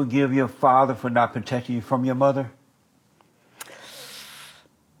 Did you forgive your father for not protecting you from your mother?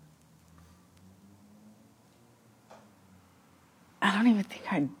 I don't even think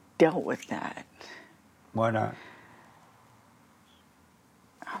I dealt with that. Why not?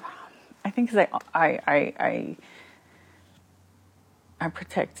 I think because I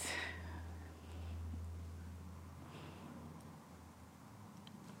protect.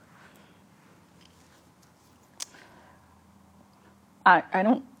 I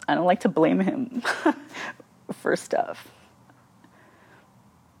don't like to blame him for stuff.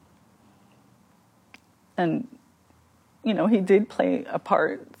 And you know, he did play a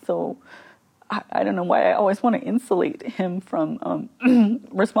part, so I don't know why I always want to insulate him from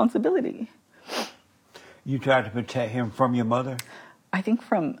responsibility. You tried to protect him from your mother? I think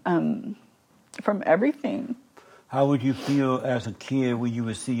from everything. How would you feel as a kid when you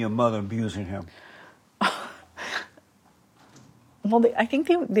would see your mother abusing him? Well, I think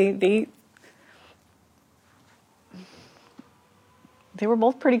they were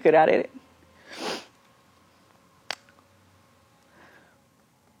both pretty good at it.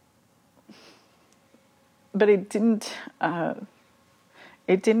 But it didn't, I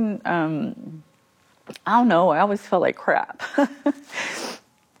don't know, I always felt like crap. It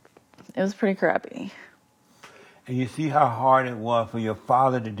was pretty crappy. And you see how hard it was for your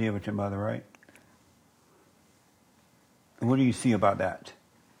father to deal with your mother, right? And what do you see about that?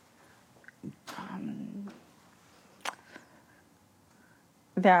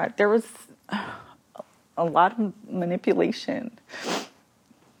 That there was a lot of manipulation.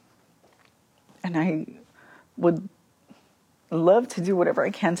 And I would love to do whatever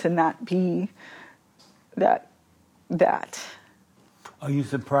I can to not be that. Are you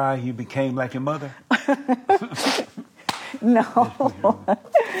surprised you became like your mother? No.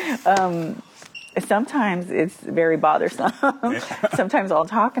 Sometimes it's very bothersome. Sometimes I'll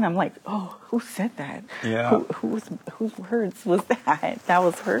talk and I'm like, oh, who said that? Yeah. Whose words was that? That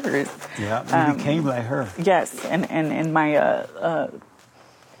was hers. Yeah, you became like her. Yes, and my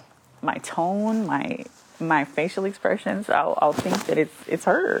my tone, my facial expressions, I'll think that it's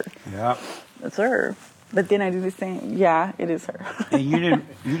her. Yeah. It's her. But then I do the same. Yeah, it is her. And you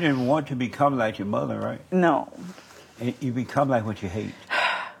didn't want to become like your mother, right? No. And you become like what you hate.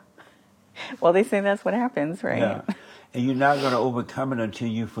 Well, they say that's what happens, right? Yeah. And you're not going to overcome it until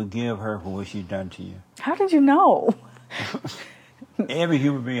you forgive her for what she's done to you. How did you know? Every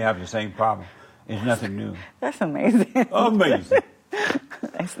human being has the same problem. It's nothing new. That's amazing. Amazing.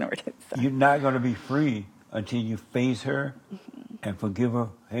 I snorted. So. You're not going to be free until you face her and forgive her.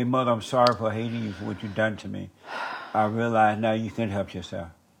 Hey, mother, I'm sorry for hating you for what you've done to me. I realize now you can help yourself.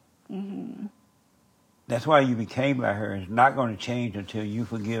 Mm-hmm. That's why you became like her. It's not going to change until you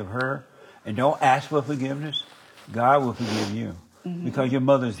forgive her. And don't ask for forgiveness. God will forgive you. Mm-hmm. Because your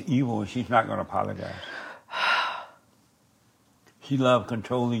mother's evil and she's not going to apologize. She loved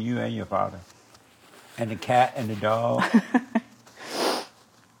controlling you and your father. And the cat and the dog.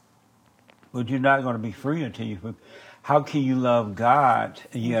 But you're not going to be free until you. How can you love God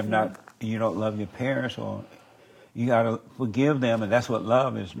and you have not? You don't love your parents, or you got to forgive them, and that's what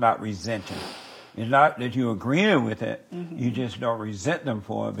love is. Not resenting. It's not that you're agreeing with it. Mm-hmm. You just don't resent them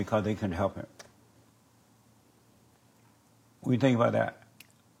for it because they couldn't help it. What do you think about that?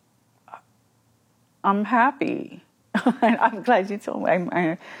 I'm happy. I'm glad you told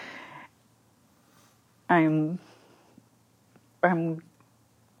me. I'm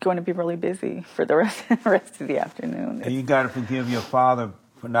going to be really busy for the rest of the afternoon. And you got to forgive your father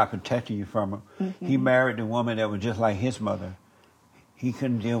for not protecting you from her. Mm-hmm. He married a woman that was just like his mother. He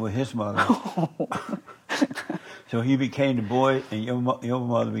couldn't deal with his mother. So he became the boy, and your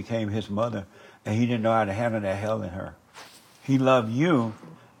mother became his mother, and he didn't know how to handle that hell in her. He loved you.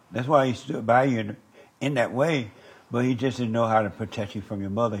 That's why he stood by you in that way, but he just didn't know how to protect you from your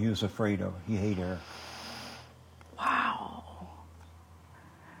mother. He was afraid of her. He hated her. Wow.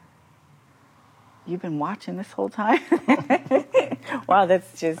 You've been watching this whole time? Wow,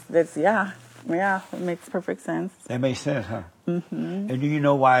 yeah, it makes perfect sense. That makes sense, huh? Mm-hmm. And do you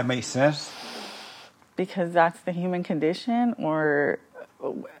know why it makes sense? Because that's the human condition, or...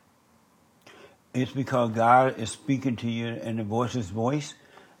 It's because God is speaking to you in the voice's voice,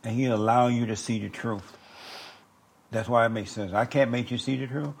 and He's allowing you to see the truth. That's why it makes sense. I can't make you see the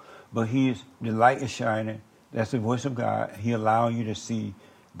truth, but the light is shining. That's the voice of God. He allowing you to see.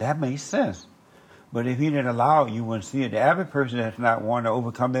 That makes sense. But if He didn't allow it, you wouldn't see it. The average person that's not wanting to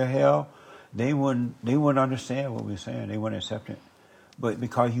overcome their hell, they wouldn't understand what we're saying. They wouldn't accept it. But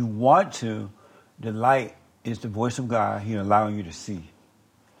because you want to, the light is the voice of God. He's allowing you to see.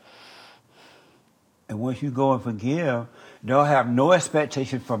 And once you go and forgive, don't have no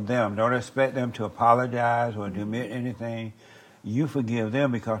expectation from them. Don't expect them to apologize or to admit anything. You forgive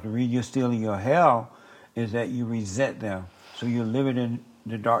them because the reason you're still in your hell is that you resent them. So you're living in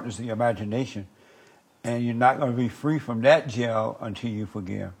the darkness of your imagination. And you're not going to be free from that jail until you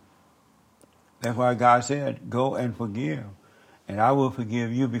forgive. That's why God said, go and forgive. And I will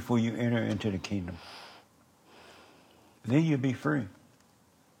forgive you before you enter into the kingdom. Then you'll be free.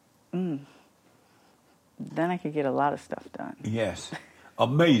 Then I could get a lot of stuff done. Yes.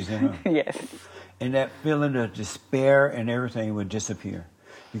 Amazing, huh? Yes. And that feeling of despair and everything would disappear.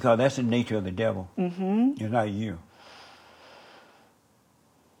 Because that's the nature of the devil. It's not you.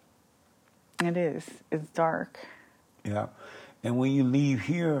 It is. It's dark. Yeah. And when you leave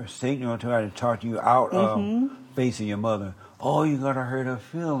here, Satan will try to talk you out of facing your mother. Oh, you're going to hurt her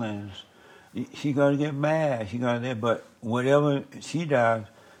feelings. She's going to get mad. She's going to, but whatever she does,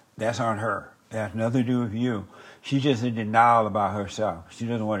 that's on her. It has nothing to do with you. She's just in denial about herself. She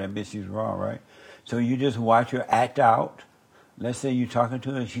doesn't want to admit she's wrong, right? So you just watch her act out. Let's say you're talking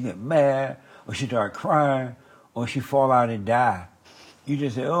to her, she get mad, or she start crying, or she fall out and die. You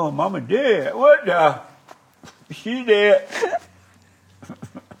just say, oh, mama dead. What the? She dead.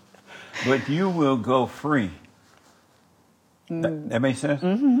 But you will go free. That makes sense?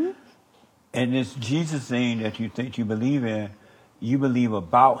 And this Jesus thing that you think you believe in, you believe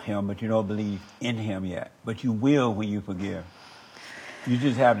about him, but you don't believe in him yet. But you will when you forgive. You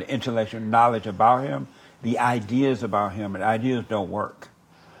just have the intellectual knowledge about him, the ideas about him, and ideas don't work.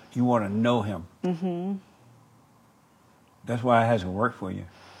 You want to know him. That's why it hasn't worked for you.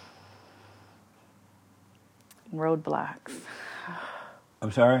 Roadblocks.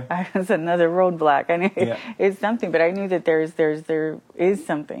 I'm sorry? It's another roadblock. I knew it's something, but I knew that there is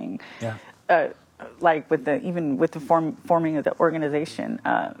something. Yeah. Like with the forming of the organization,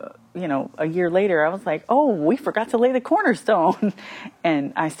 a year later, I was like, oh, we forgot to lay the cornerstone,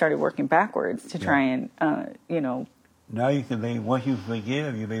 and I started working backwards to try and, Now you can lay. Once you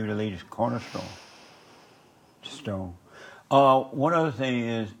forgive, you'll be able to lay this cornerstone. Stone. One other thing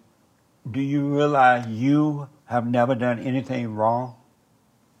is, do you realize you have never done anything wrong?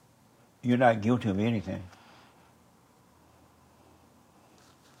 You're not guilty of anything.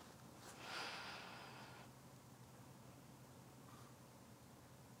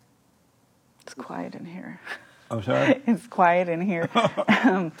 It's quiet in here. I'm sorry? It's quiet in here.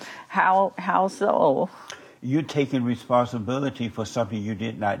 How so? You're taking responsibility for something you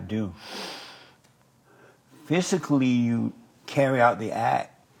did not do. Physically, you carry out the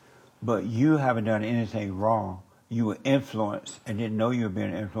act, but you haven't done anything wrong. You were influenced and didn't know you were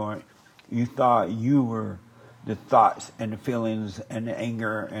being influenced. You thought you were the thoughts and the feelings and the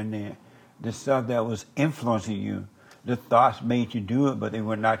anger and the stuff that was influencing you. The thoughts made you do it, but they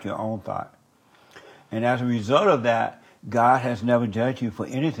were not your own thought. And as a result of that, God has never judged you for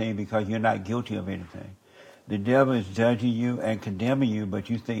anything because you're not guilty of anything. The devil is judging you and condemning you, but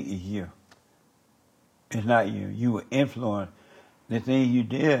you think it's you. It's not you. You were influenced. The things you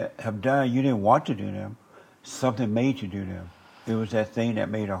have done, you didn't want to do them. Something made you do them. It was that thing that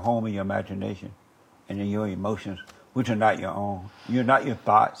made a home in your imagination and in your emotions, which are not your own. You're not your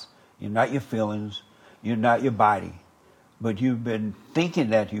thoughts. You're not your feelings. You're not your body. But you've been thinking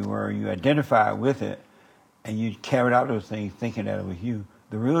that you were. You identified with it, and you carried out those things thinking that it was you.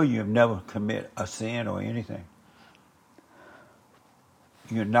 The real you have never commit a sin or anything.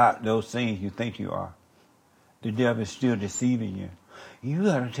 You're not those things you think you are. The devil is still deceiving you. You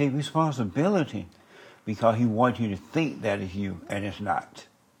got to take responsibility because he wants you to think that it's you, and it's not.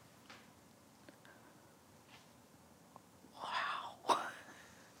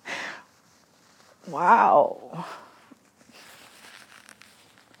 Wow.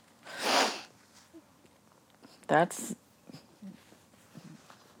 That's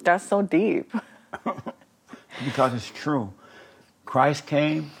so deep. Because it's true. Christ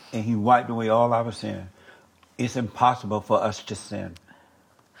came and he wiped away all our sin. It's impossible for us to sin.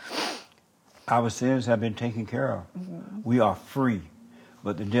 Our sins have been taken care of. We are free.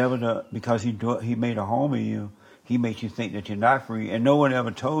 But the devil, because he made a home in you, he makes you think that you're not free. And no one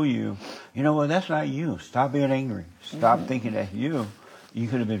ever told you, well, that's not you. Stop being angry. Stop thinking that's you. You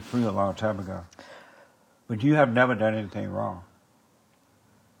could have been free a long time ago. But you have never done anything wrong.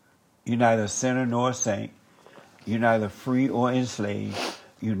 You're neither a sinner nor a saint. You're neither free or enslaved.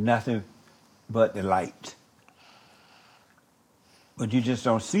 You're nothing but the light. But you just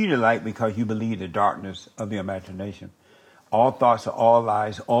don't see the light because you believe the darkness of the imagination. All thoughts are all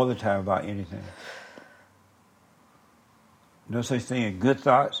lies all the time about anything. No such thing as good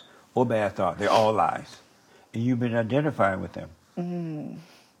thoughts or bad thoughts. They're all lies. And you've been identifying with them.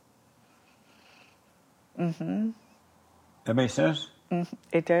 Mm-hmm. That makes sense?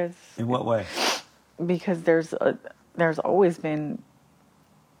 It does. In what way? Because there's always been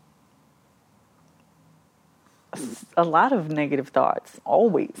a lot of negative thoughts,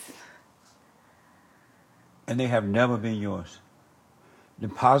 always. And they have never been yours. The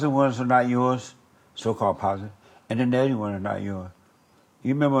positive ones are not yours, so-called positive, and the negative ones are not yours.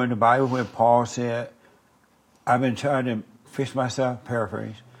 You remember in the Bible when Paul said, I've been trying to fix myself,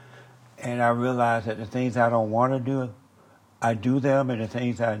 paraphrase, and I realized that the things I don't want to do, I do them, and the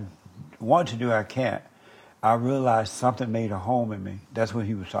things I want to do, I can't. I realized something made a home in me. That's what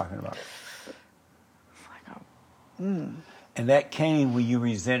he was talking about. And that came when you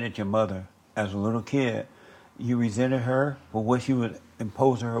resented your mother as a little kid. You resented her for what she would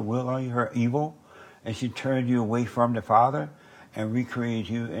impose her will on you, her evil, and she turned you away from the Father and recreated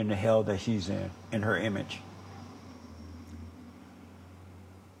you in the hell that she's in her image.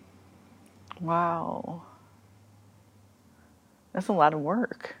 Wow. That's a lot of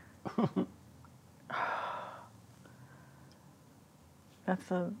work. That's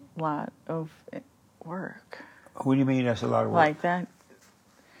a lot of work. What do you mean that's a lot of work? Like that.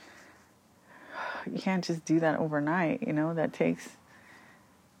 You can't just do that overnight, you know? That takes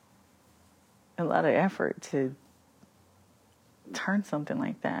a lot of effort to turn something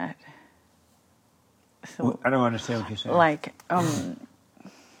like that. So, I don't understand what you're saying. Like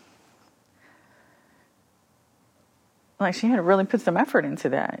she had to really put some effort into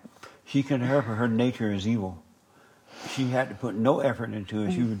that. She couldn't help her. Her nature is evil. She had to put no effort into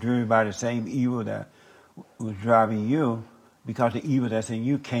it. She was driven by the same evil that was driving you, because the evil that's in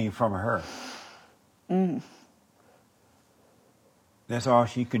you came from her. That's all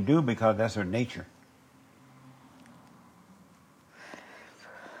she could do, because that's her nature.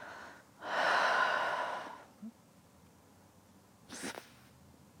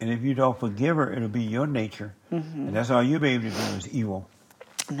 And if you don't forgive her, it'll be your nature. And that's all you'll be able to do is evil.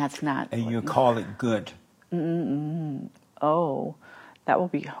 And that's not. And you call it good. Oh, that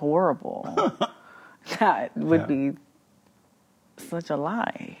would be horrible. That would be such a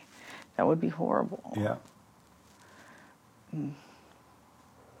lie. That would be horrible. Yeah.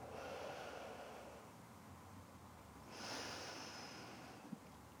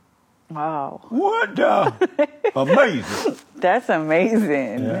 Wow. What the? Amazing. That's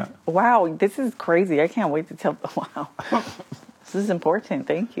amazing. Yeah. Wow, this is crazy. I can't wait to tell. Wow. This is important.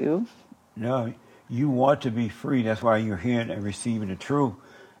 Thank you. No, you want to be free. That's why you're hearing and receiving the truth.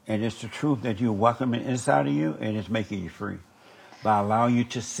 And it's the truth that you're welcoming inside of you, and it's making you free by allowing you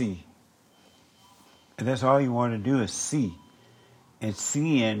to see. And that's all you want to do is see. And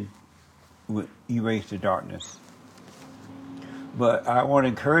seeing will erase the darkness. But I want to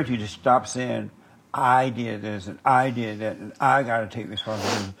encourage you to stop saying, I did this and I did that and I got to take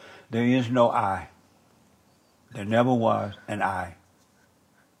responsibility. There is no I. There never was an I.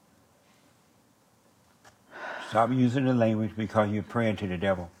 Stop using the language because you're praying to the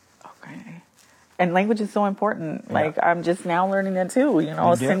devil. Okay. And language is so important. Yeah. Like, I'm just now learning that too. You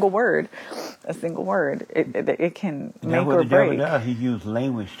know, a single word. It can make or what the break. devil does. He used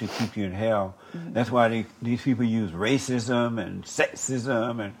language to keep you in hell. That's why these people use racism and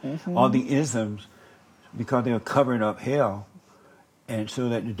sexism and all the isms, because they're covering up hell. And so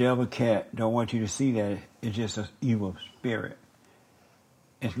that the devil don't want you to see that it's just an evil spirit.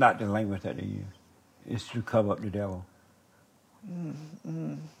 It's not the language that they use. It's to cover up the devil.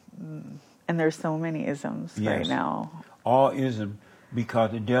 And there's so many isms right now. All ism,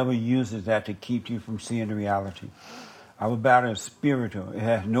 because the devil uses that to keep you from seeing the reality. Our battle is spiritual. It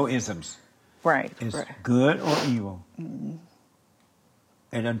has no isms. Right. It's right. good or evil. And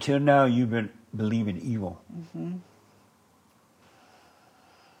until now, you've been believing evil.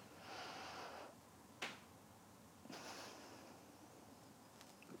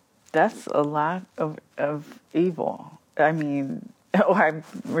 That's a lot of evil. I mean, I'm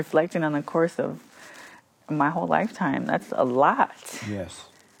reflecting on the course of my whole lifetime. That's a lot. Yes.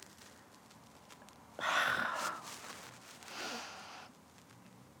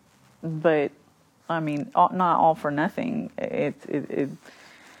 But, I mean, not all for nothing. I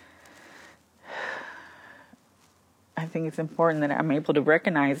think it's important that I'm able to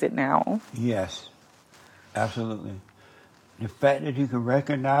recognize it now. Yes. Absolutely. The fact that you can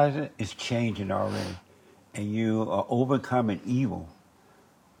recognize it is changing already. And you are overcoming evil.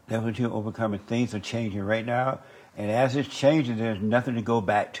 That's what you're overcoming. Things are changing right now. And as it's changing, there's nothing to go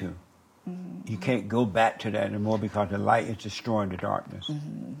back to. You can't go back to that anymore because the light is destroying the darkness.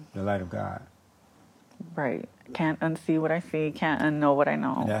 The light of God. Right. Can't unsee what I see. Can't unknow what I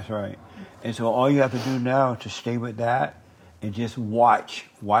know. That's right. And so all you have to do now is to stay with that and just watch.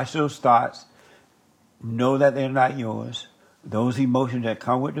 Watch those thoughts. know that they're not yours. Those emotions that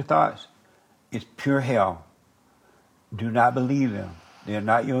come with the thoughts, it's pure hell. Do not believe them. They're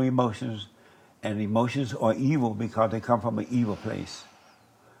not your emotions, and emotions are evil because they come from an evil place.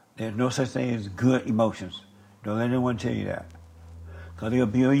 There's no such thing as good emotions. Don't let anyone tell you that. Because they'll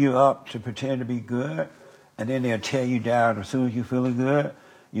build you up to pretend to be good, and then they'll tear you down. As soon as you're feeling good,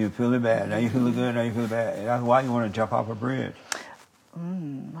 you're feeling bad. Now you're feeling good, now you're feeling bad. And that's why you want to jump off a bridge.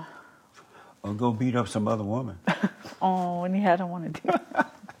 Or go beat up some other woman. Oh, and I don't want to do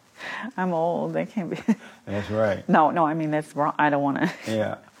that. I'm old. That can't be. That's right. No, I mean, that's wrong. I don't want to.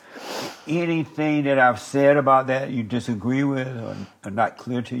 Yeah. Anything that I've said about that you disagree with or not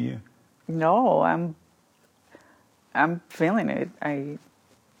clear to you? No, I'm feeling it. I'm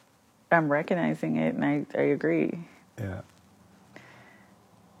recognizing it, and I agree. Yeah.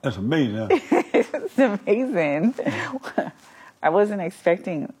 That's amazing, huh? It's amazing. I wasn't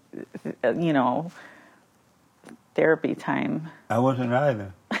expecting, therapy time. I wasn't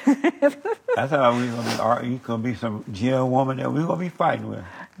either. I thought we were going to be some jail woman that we were going to be fighting with.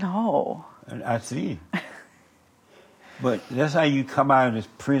 No. And I see. But that's how you come out of this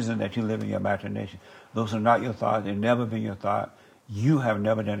prison that you live in your imagination. Those are not your thoughts. They've never been your thought. You have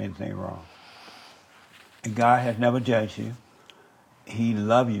never done anything wrong. And God has never judged you. He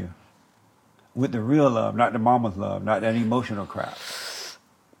loves you with the real love, not the mama's love, not that emotional crap.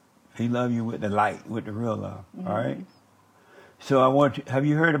 He loves you with the light, with the real love. All right? So have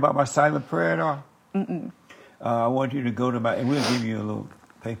you heard about my silent prayer at all? Mm-mm. I want you to go to and we'll give you a little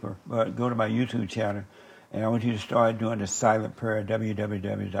paper, but go to my YouTube channel, and I want you to start doing the silent prayer,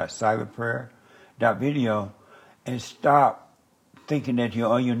 www.silentprayer.video, and stop thinking that you're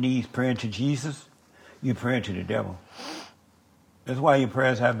on your knees praying to Jesus. You're praying to the devil. That's why your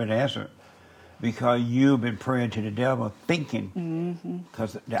prayers haven't been answered, because you've been praying to the devil, thinking,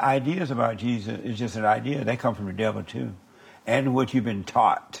 because the ideas about Jesus is just an idea. They come from the devil too, and what you've been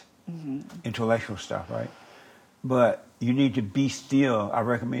taught, intellectual stuff, right? But you need to be still. I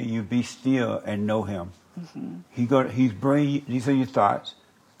recommend you be still and know him. He's bringing, these are your thoughts,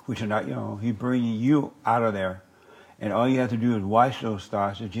 which are not your own. He's bringing you out of there. And all you have to do is watch those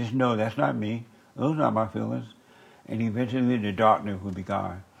thoughts and just know that's not me. Those are not my feelings. And eventually the darkness will be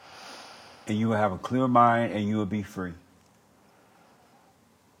gone. And you will have a clear mind and you will be free.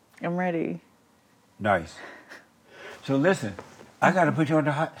 I'm ready. Nice. So listen, I got to put you on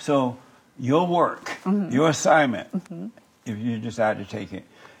the hot. So your work, your assignment, if you decide to take it,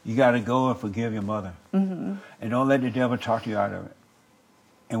 you got to go and forgive your mother. And don't let the devil talk you out of it.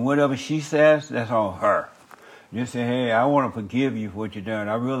 And whatever she says, that's on her. Just say, hey, I want to forgive you for what you've done.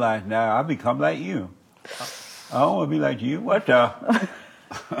 I realize now I become like you. I don't want to be like you. What the?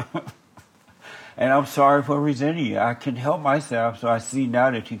 And I'm sorry for resenting you. I can help myself, so I see now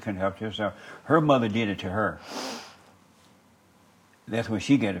that you can help yourself. Her mother did it to her. That's where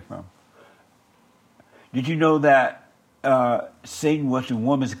she get it from. Did you know that Satan was the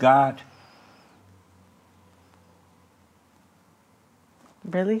woman's god?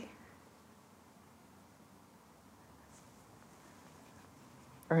 Really?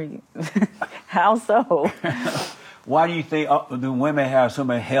 How so? Why do you think the women have so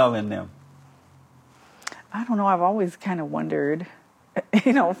much hell in them? I don't know. I've always kind of wondered,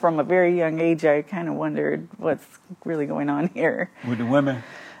 from a very young age, I kind of wondered what's really going on here. With the women,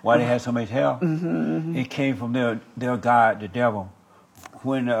 why they have so much hell? It came from their god, the devil.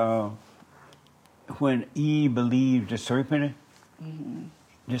 When Eve believed the serpent,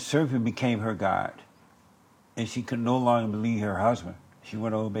 the serpent became her god. And she could no longer believe her husband. She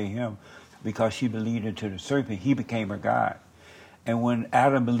wouldn't obey him because she believed into the serpent. He became her god. And when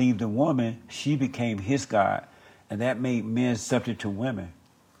Adam believed the woman, she became his god. And that made men subject to women.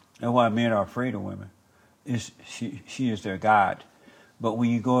 That's why men are afraid of women. She is their god. But when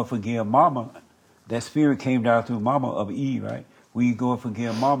you go and forgive mama, that spirit came down through mama of Eve, right? When you go and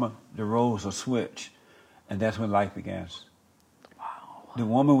forgive mama, the roles are switched. And that's when life begins. Wow. The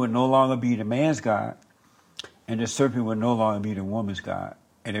woman would no longer be the man's god, and the serpent would no longer be the woman's god,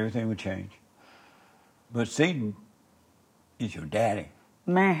 and everything would change. But Satan is your daddy.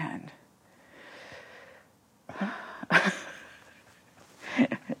 Man.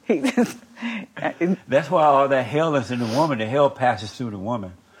 That's why all that hell is in the woman. The hell passes through the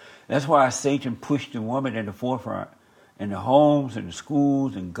woman. That's why Satan pushed the woman in the forefront, in the homes, in the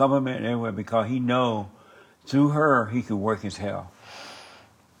schools, in government, and everywhere, because he knows through her he could work his hell.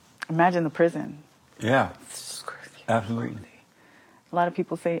 Imagine the prison. Yeah. It's crazy. Absolutely. A lot of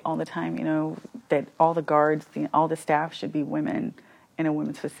people say all the time, that all the guards, all the staff should be women in a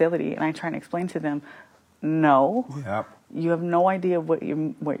women's facility. And I try to explain to them, no. Yep. You have no idea what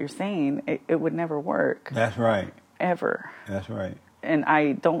you're saying. It would never work. That's right. Ever. That's right. And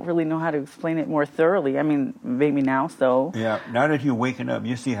I don't really know how to explain it more thoroughly. I mean, maybe now so. Yeah. Now that you're waking up,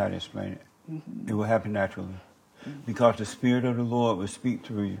 you see how to explain it. Mm-hmm. It will happen naturally. Mm-hmm. Because the Spirit of the Lord will speak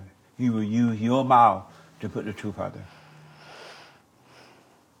through you. He will use your mouth to put the truth out there.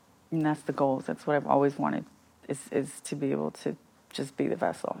 And that's the goal. That's what I've always wanted, is to be able to just be the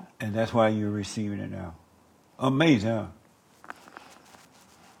vessel. And that's why you're receiving it now. Amazing, huh?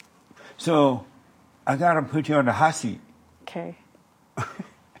 So, I got to put you on the hot seat. Okay.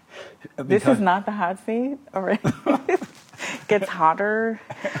 This is not the hot seat already. Gets hotter.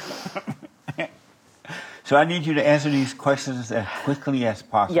 So I need you to answer these questions as quickly as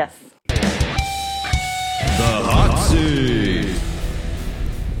possible. Yes. The hot seat.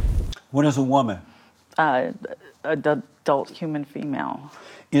 What is a woman? Adult human female.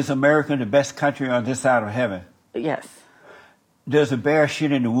 Is America the best country on this side of heaven? Yes. Does a bear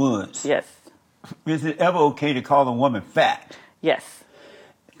shit in the woods? Yes. Is it ever okay to call a woman fat? Yes.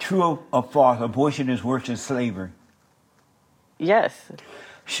 True or false, abortion is worse than slavery? Yes.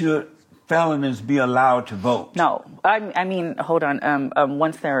 Should felons be allowed to vote? No. I mean, hold on.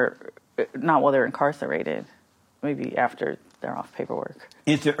 Once they're, not while they're incarcerated, maybe after they're off paperwork.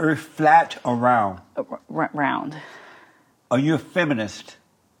 Is the earth flat or round? Round. Are you a feminist?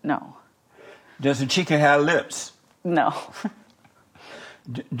 No. Does a chicken have lips? No.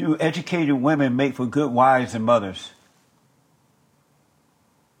 Do educated women make for good wives and mothers?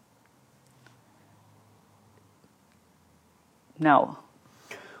 No.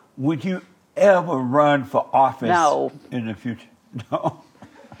 Would you ever run for office No. in the future? No.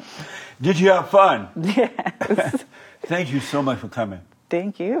 Did you have fun? Yes. Thank you so much for coming.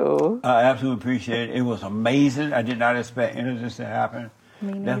 Thank you. I absolutely appreciate it. It was amazing. I did not expect any of this to happen.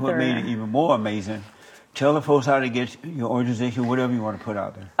 Me neither. That's what made it even more amazing. Tell the folks how to get your organization, whatever you want to put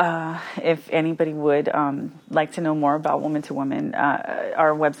out there. If anybody would like to know more about Woman to Woman,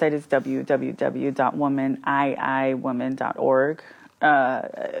 our website is www.womaniiwoman.org.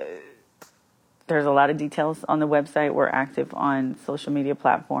 There's a lot of details on the website. We're active on social media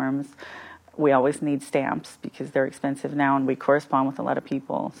platforms. We always need stamps because they're expensive now, and we correspond with a lot of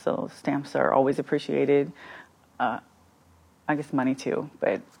people. So stamps are always appreciated. I guess money too,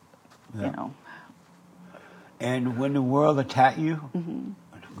 but Yeah. you know. And when the world attack you,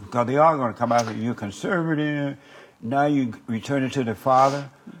 because they are going to come out that you're conservative, now you return it to the Father,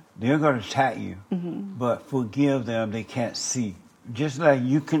 they're going to attack you. But forgive them, they can't see. Just like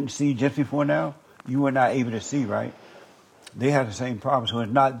you couldn't see just before now, you were not able to see, right? They have the same problem. So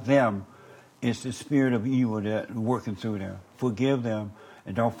it's not them, it's the spirit of evil that's working through them. Forgive them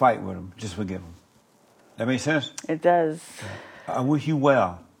and don't fight with them. Just forgive them. That make sense? It does. I wish you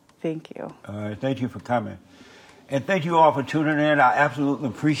well. Thank you. Thank you for coming. And thank you all for tuning in. I absolutely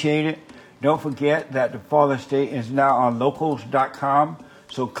appreciate it. Don't forget that the TheFallenState is now on locals.com.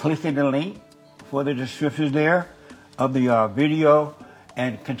 So click in the link for the descriptions there of the video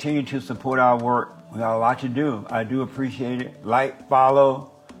and continue to support our work. We got a lot to do. I do appreciate it. Like,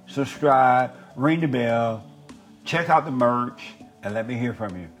 follow, subscribe, ring the bell, check out the merch, and let me hear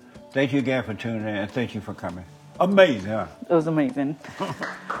from you. Thank you again for tuning in, and thank you for coming. Amazing, huh? It was amazing.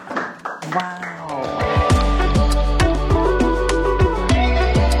 Wow.